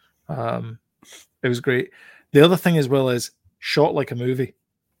 It was great. The other thing as well is shot like a movie.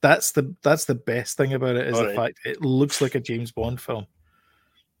 That's the best thing about it is the fact it looks like a James Bond film.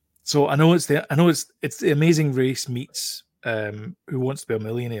 So I know it's the Amazing Race meets Who Wants to Be a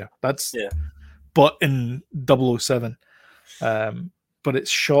Millionaire. But in 007, but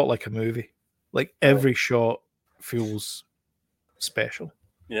it's shot like a movie. Like every shot feels special.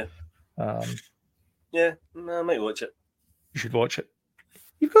 Yeah. I might watch it. You should watch it.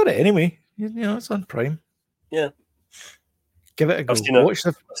 You've got it anyway. You know, it's on Prime. Yeah. Give it a go.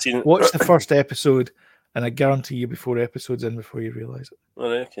 Watch the first episode, and I guarantee you before the episode's in, before you realise it. All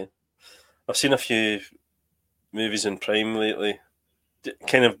right, okay. I've seen a few movies on Prime lately,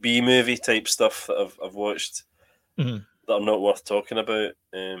 kind of B-movie type stuff that I've watched that are not worth talking about.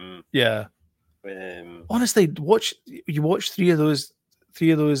 Yeah. Honestly, you watch three of those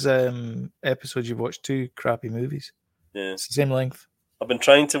episodes. You've watched 2 crappy movies. Yeah, it's the same length. I've been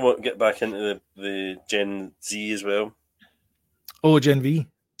trying to get back into the Gen Z as well. Oh, Gen V.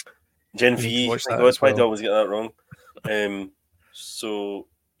 Gen V. Why do I always get that wrong? So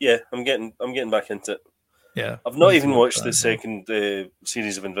yeah, I'm getting back into it. Yeah, I've not even watched the second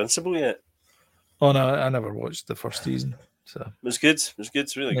series of Invincible yet. Oh no, I never watched the first season. So it was good.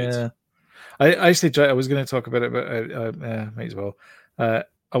 It's really good. Yeah, I actually tried. I was going to talk about it, but I might as well.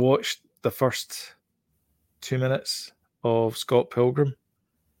 I watched the first 2 minutes of Scott Pilgrim.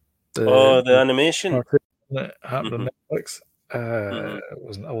 The animation that happened on Netflix. I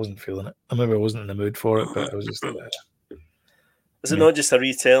wasn't feeling it. I remember I wasn't in the mood for it, but I was just. Is it not just a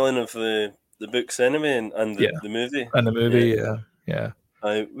retelling of the books anyway, and the movie? And the movie, yeah.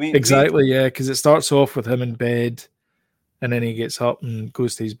 Exactly, because it starts off with him in bed, and then he gets up and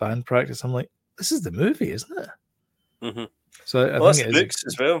goes to his band practice. I'm like, this is the movie, isn't it? Mm-hmm. So I think think the books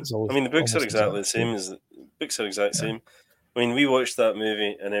as well. I mean, the books are exactly the same as the books are exact same. I mean, we watched that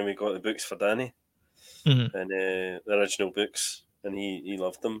movie, and then we got the books for Danny, and the original books, and he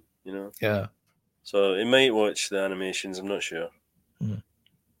loved them. You know. Yeah. So he might watch the animations. I'm not sure.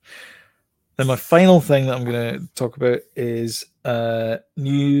 Then my final thing that I'm going to talk about is a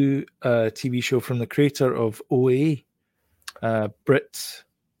new TV show from the creator of OA, Britt.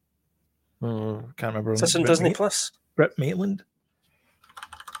 Can't remember. Is this on Disney Plus? Britt Maitland.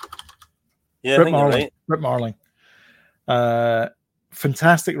 Yeah, I think you're right. Britt Marling.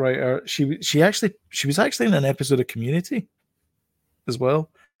 Fantastic writer. She was actually in an episode of Community as well.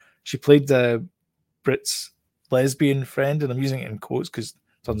 She played Britt's lesbian friend, and I'm using it in quotes because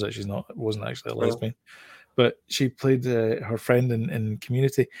turns out wasn't actually a lesbian, but she played her friend in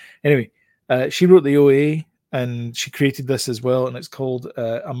Community. Anyway, she wrote the OA, and she created this as well, and it's called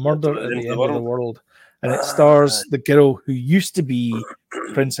A Murder at the End of the World, and it stars the girl who used to be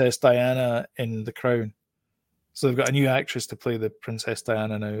Princess Diana in The Crown. So they've got a new actress to play the Princess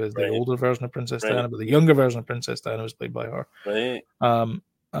Diana now, as the older version of Princess Diana, but the younger version of Princess Diana was played by her. Right.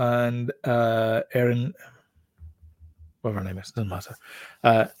 And Erin, whatever her name is, doesn't matter.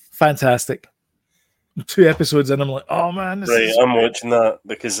 Fantastic. 2 episodes in, I'm like, oh man, I'm watching that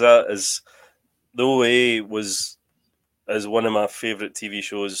because that is the OA is one of my favorite TV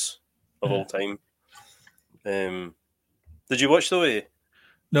shows of all time. Did you watch the OA?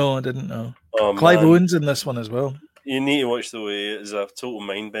 No, I didn't know. Clive Owen's in this one as well. You need to watch the OA. It's a total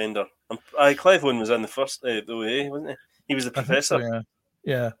mind bender. Clive Owen was in the first the OA, wasn't he? He was the professor. So,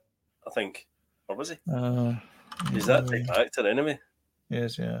 yeah. I think, or was he? He's that type of actor anyway.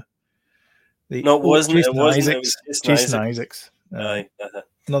 Yes, yeah. Jason Isaacs.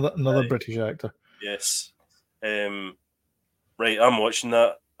 Another British actor. Yes. Right, I'm watching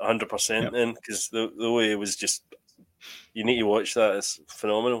that 100% then, because the way it was just, you need to watch that. It's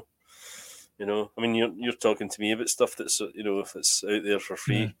phenomenal. You know, I mean, you're talking to me about stuff that's, you know, if it's out there for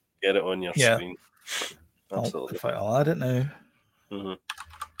free, get it on your screen. Absolutely. I'll add it now. Mm-hmm.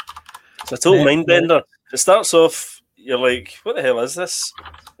 It's a total mind bender. It starts off, you're like, what the hell is this?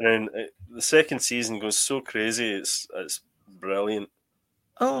 And then the second season goes so crazy. It's brilliant.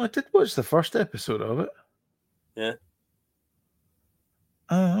 Oh, I did watch the first episode of it. Yeah.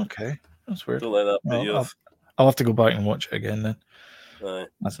 Oh, okay. That's weird. Don't let that put you off. I'll have to go back and watch it again then. Aye.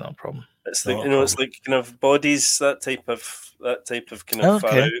 That's not a problem. It's like, it's like kind of bodies, that type of kind of far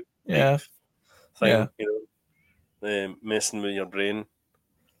out thing. You know, messing with your brain.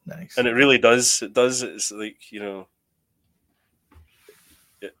 Nice. And it really does. It does. It's like, you know,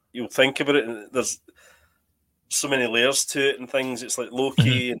 you'll think about it, and there's so many layers to it and things. It's like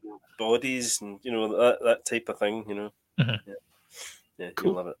Loki and bodies, and you know that type of thing. You know,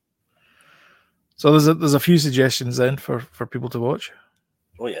 cool. You'll love it. So there's a few suggestions then for people to watch.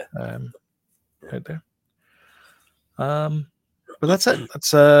 Oh yeah, out there. But that's it.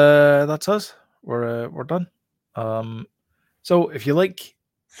 That's us. We're done. So if you like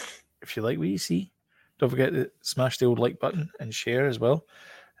what you see, don't forget to smash the old like button and share as well.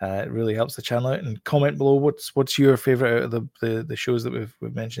 It really helps the channel out. And comment below what's your favorite out of the shows that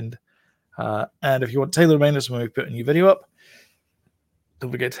we've mentioned. And if you want Tyler reminders when we put a new video up,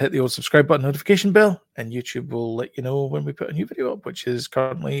 don't forget to hit the old subscribe button, notification bell, and YouTube will let you know when we put a new video up, which is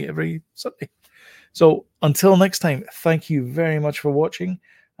currently every Sunday. So until next time, thank you very much for watching,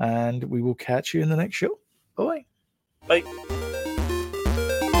 and we will catch you in the next show. Bye-bye. Bye.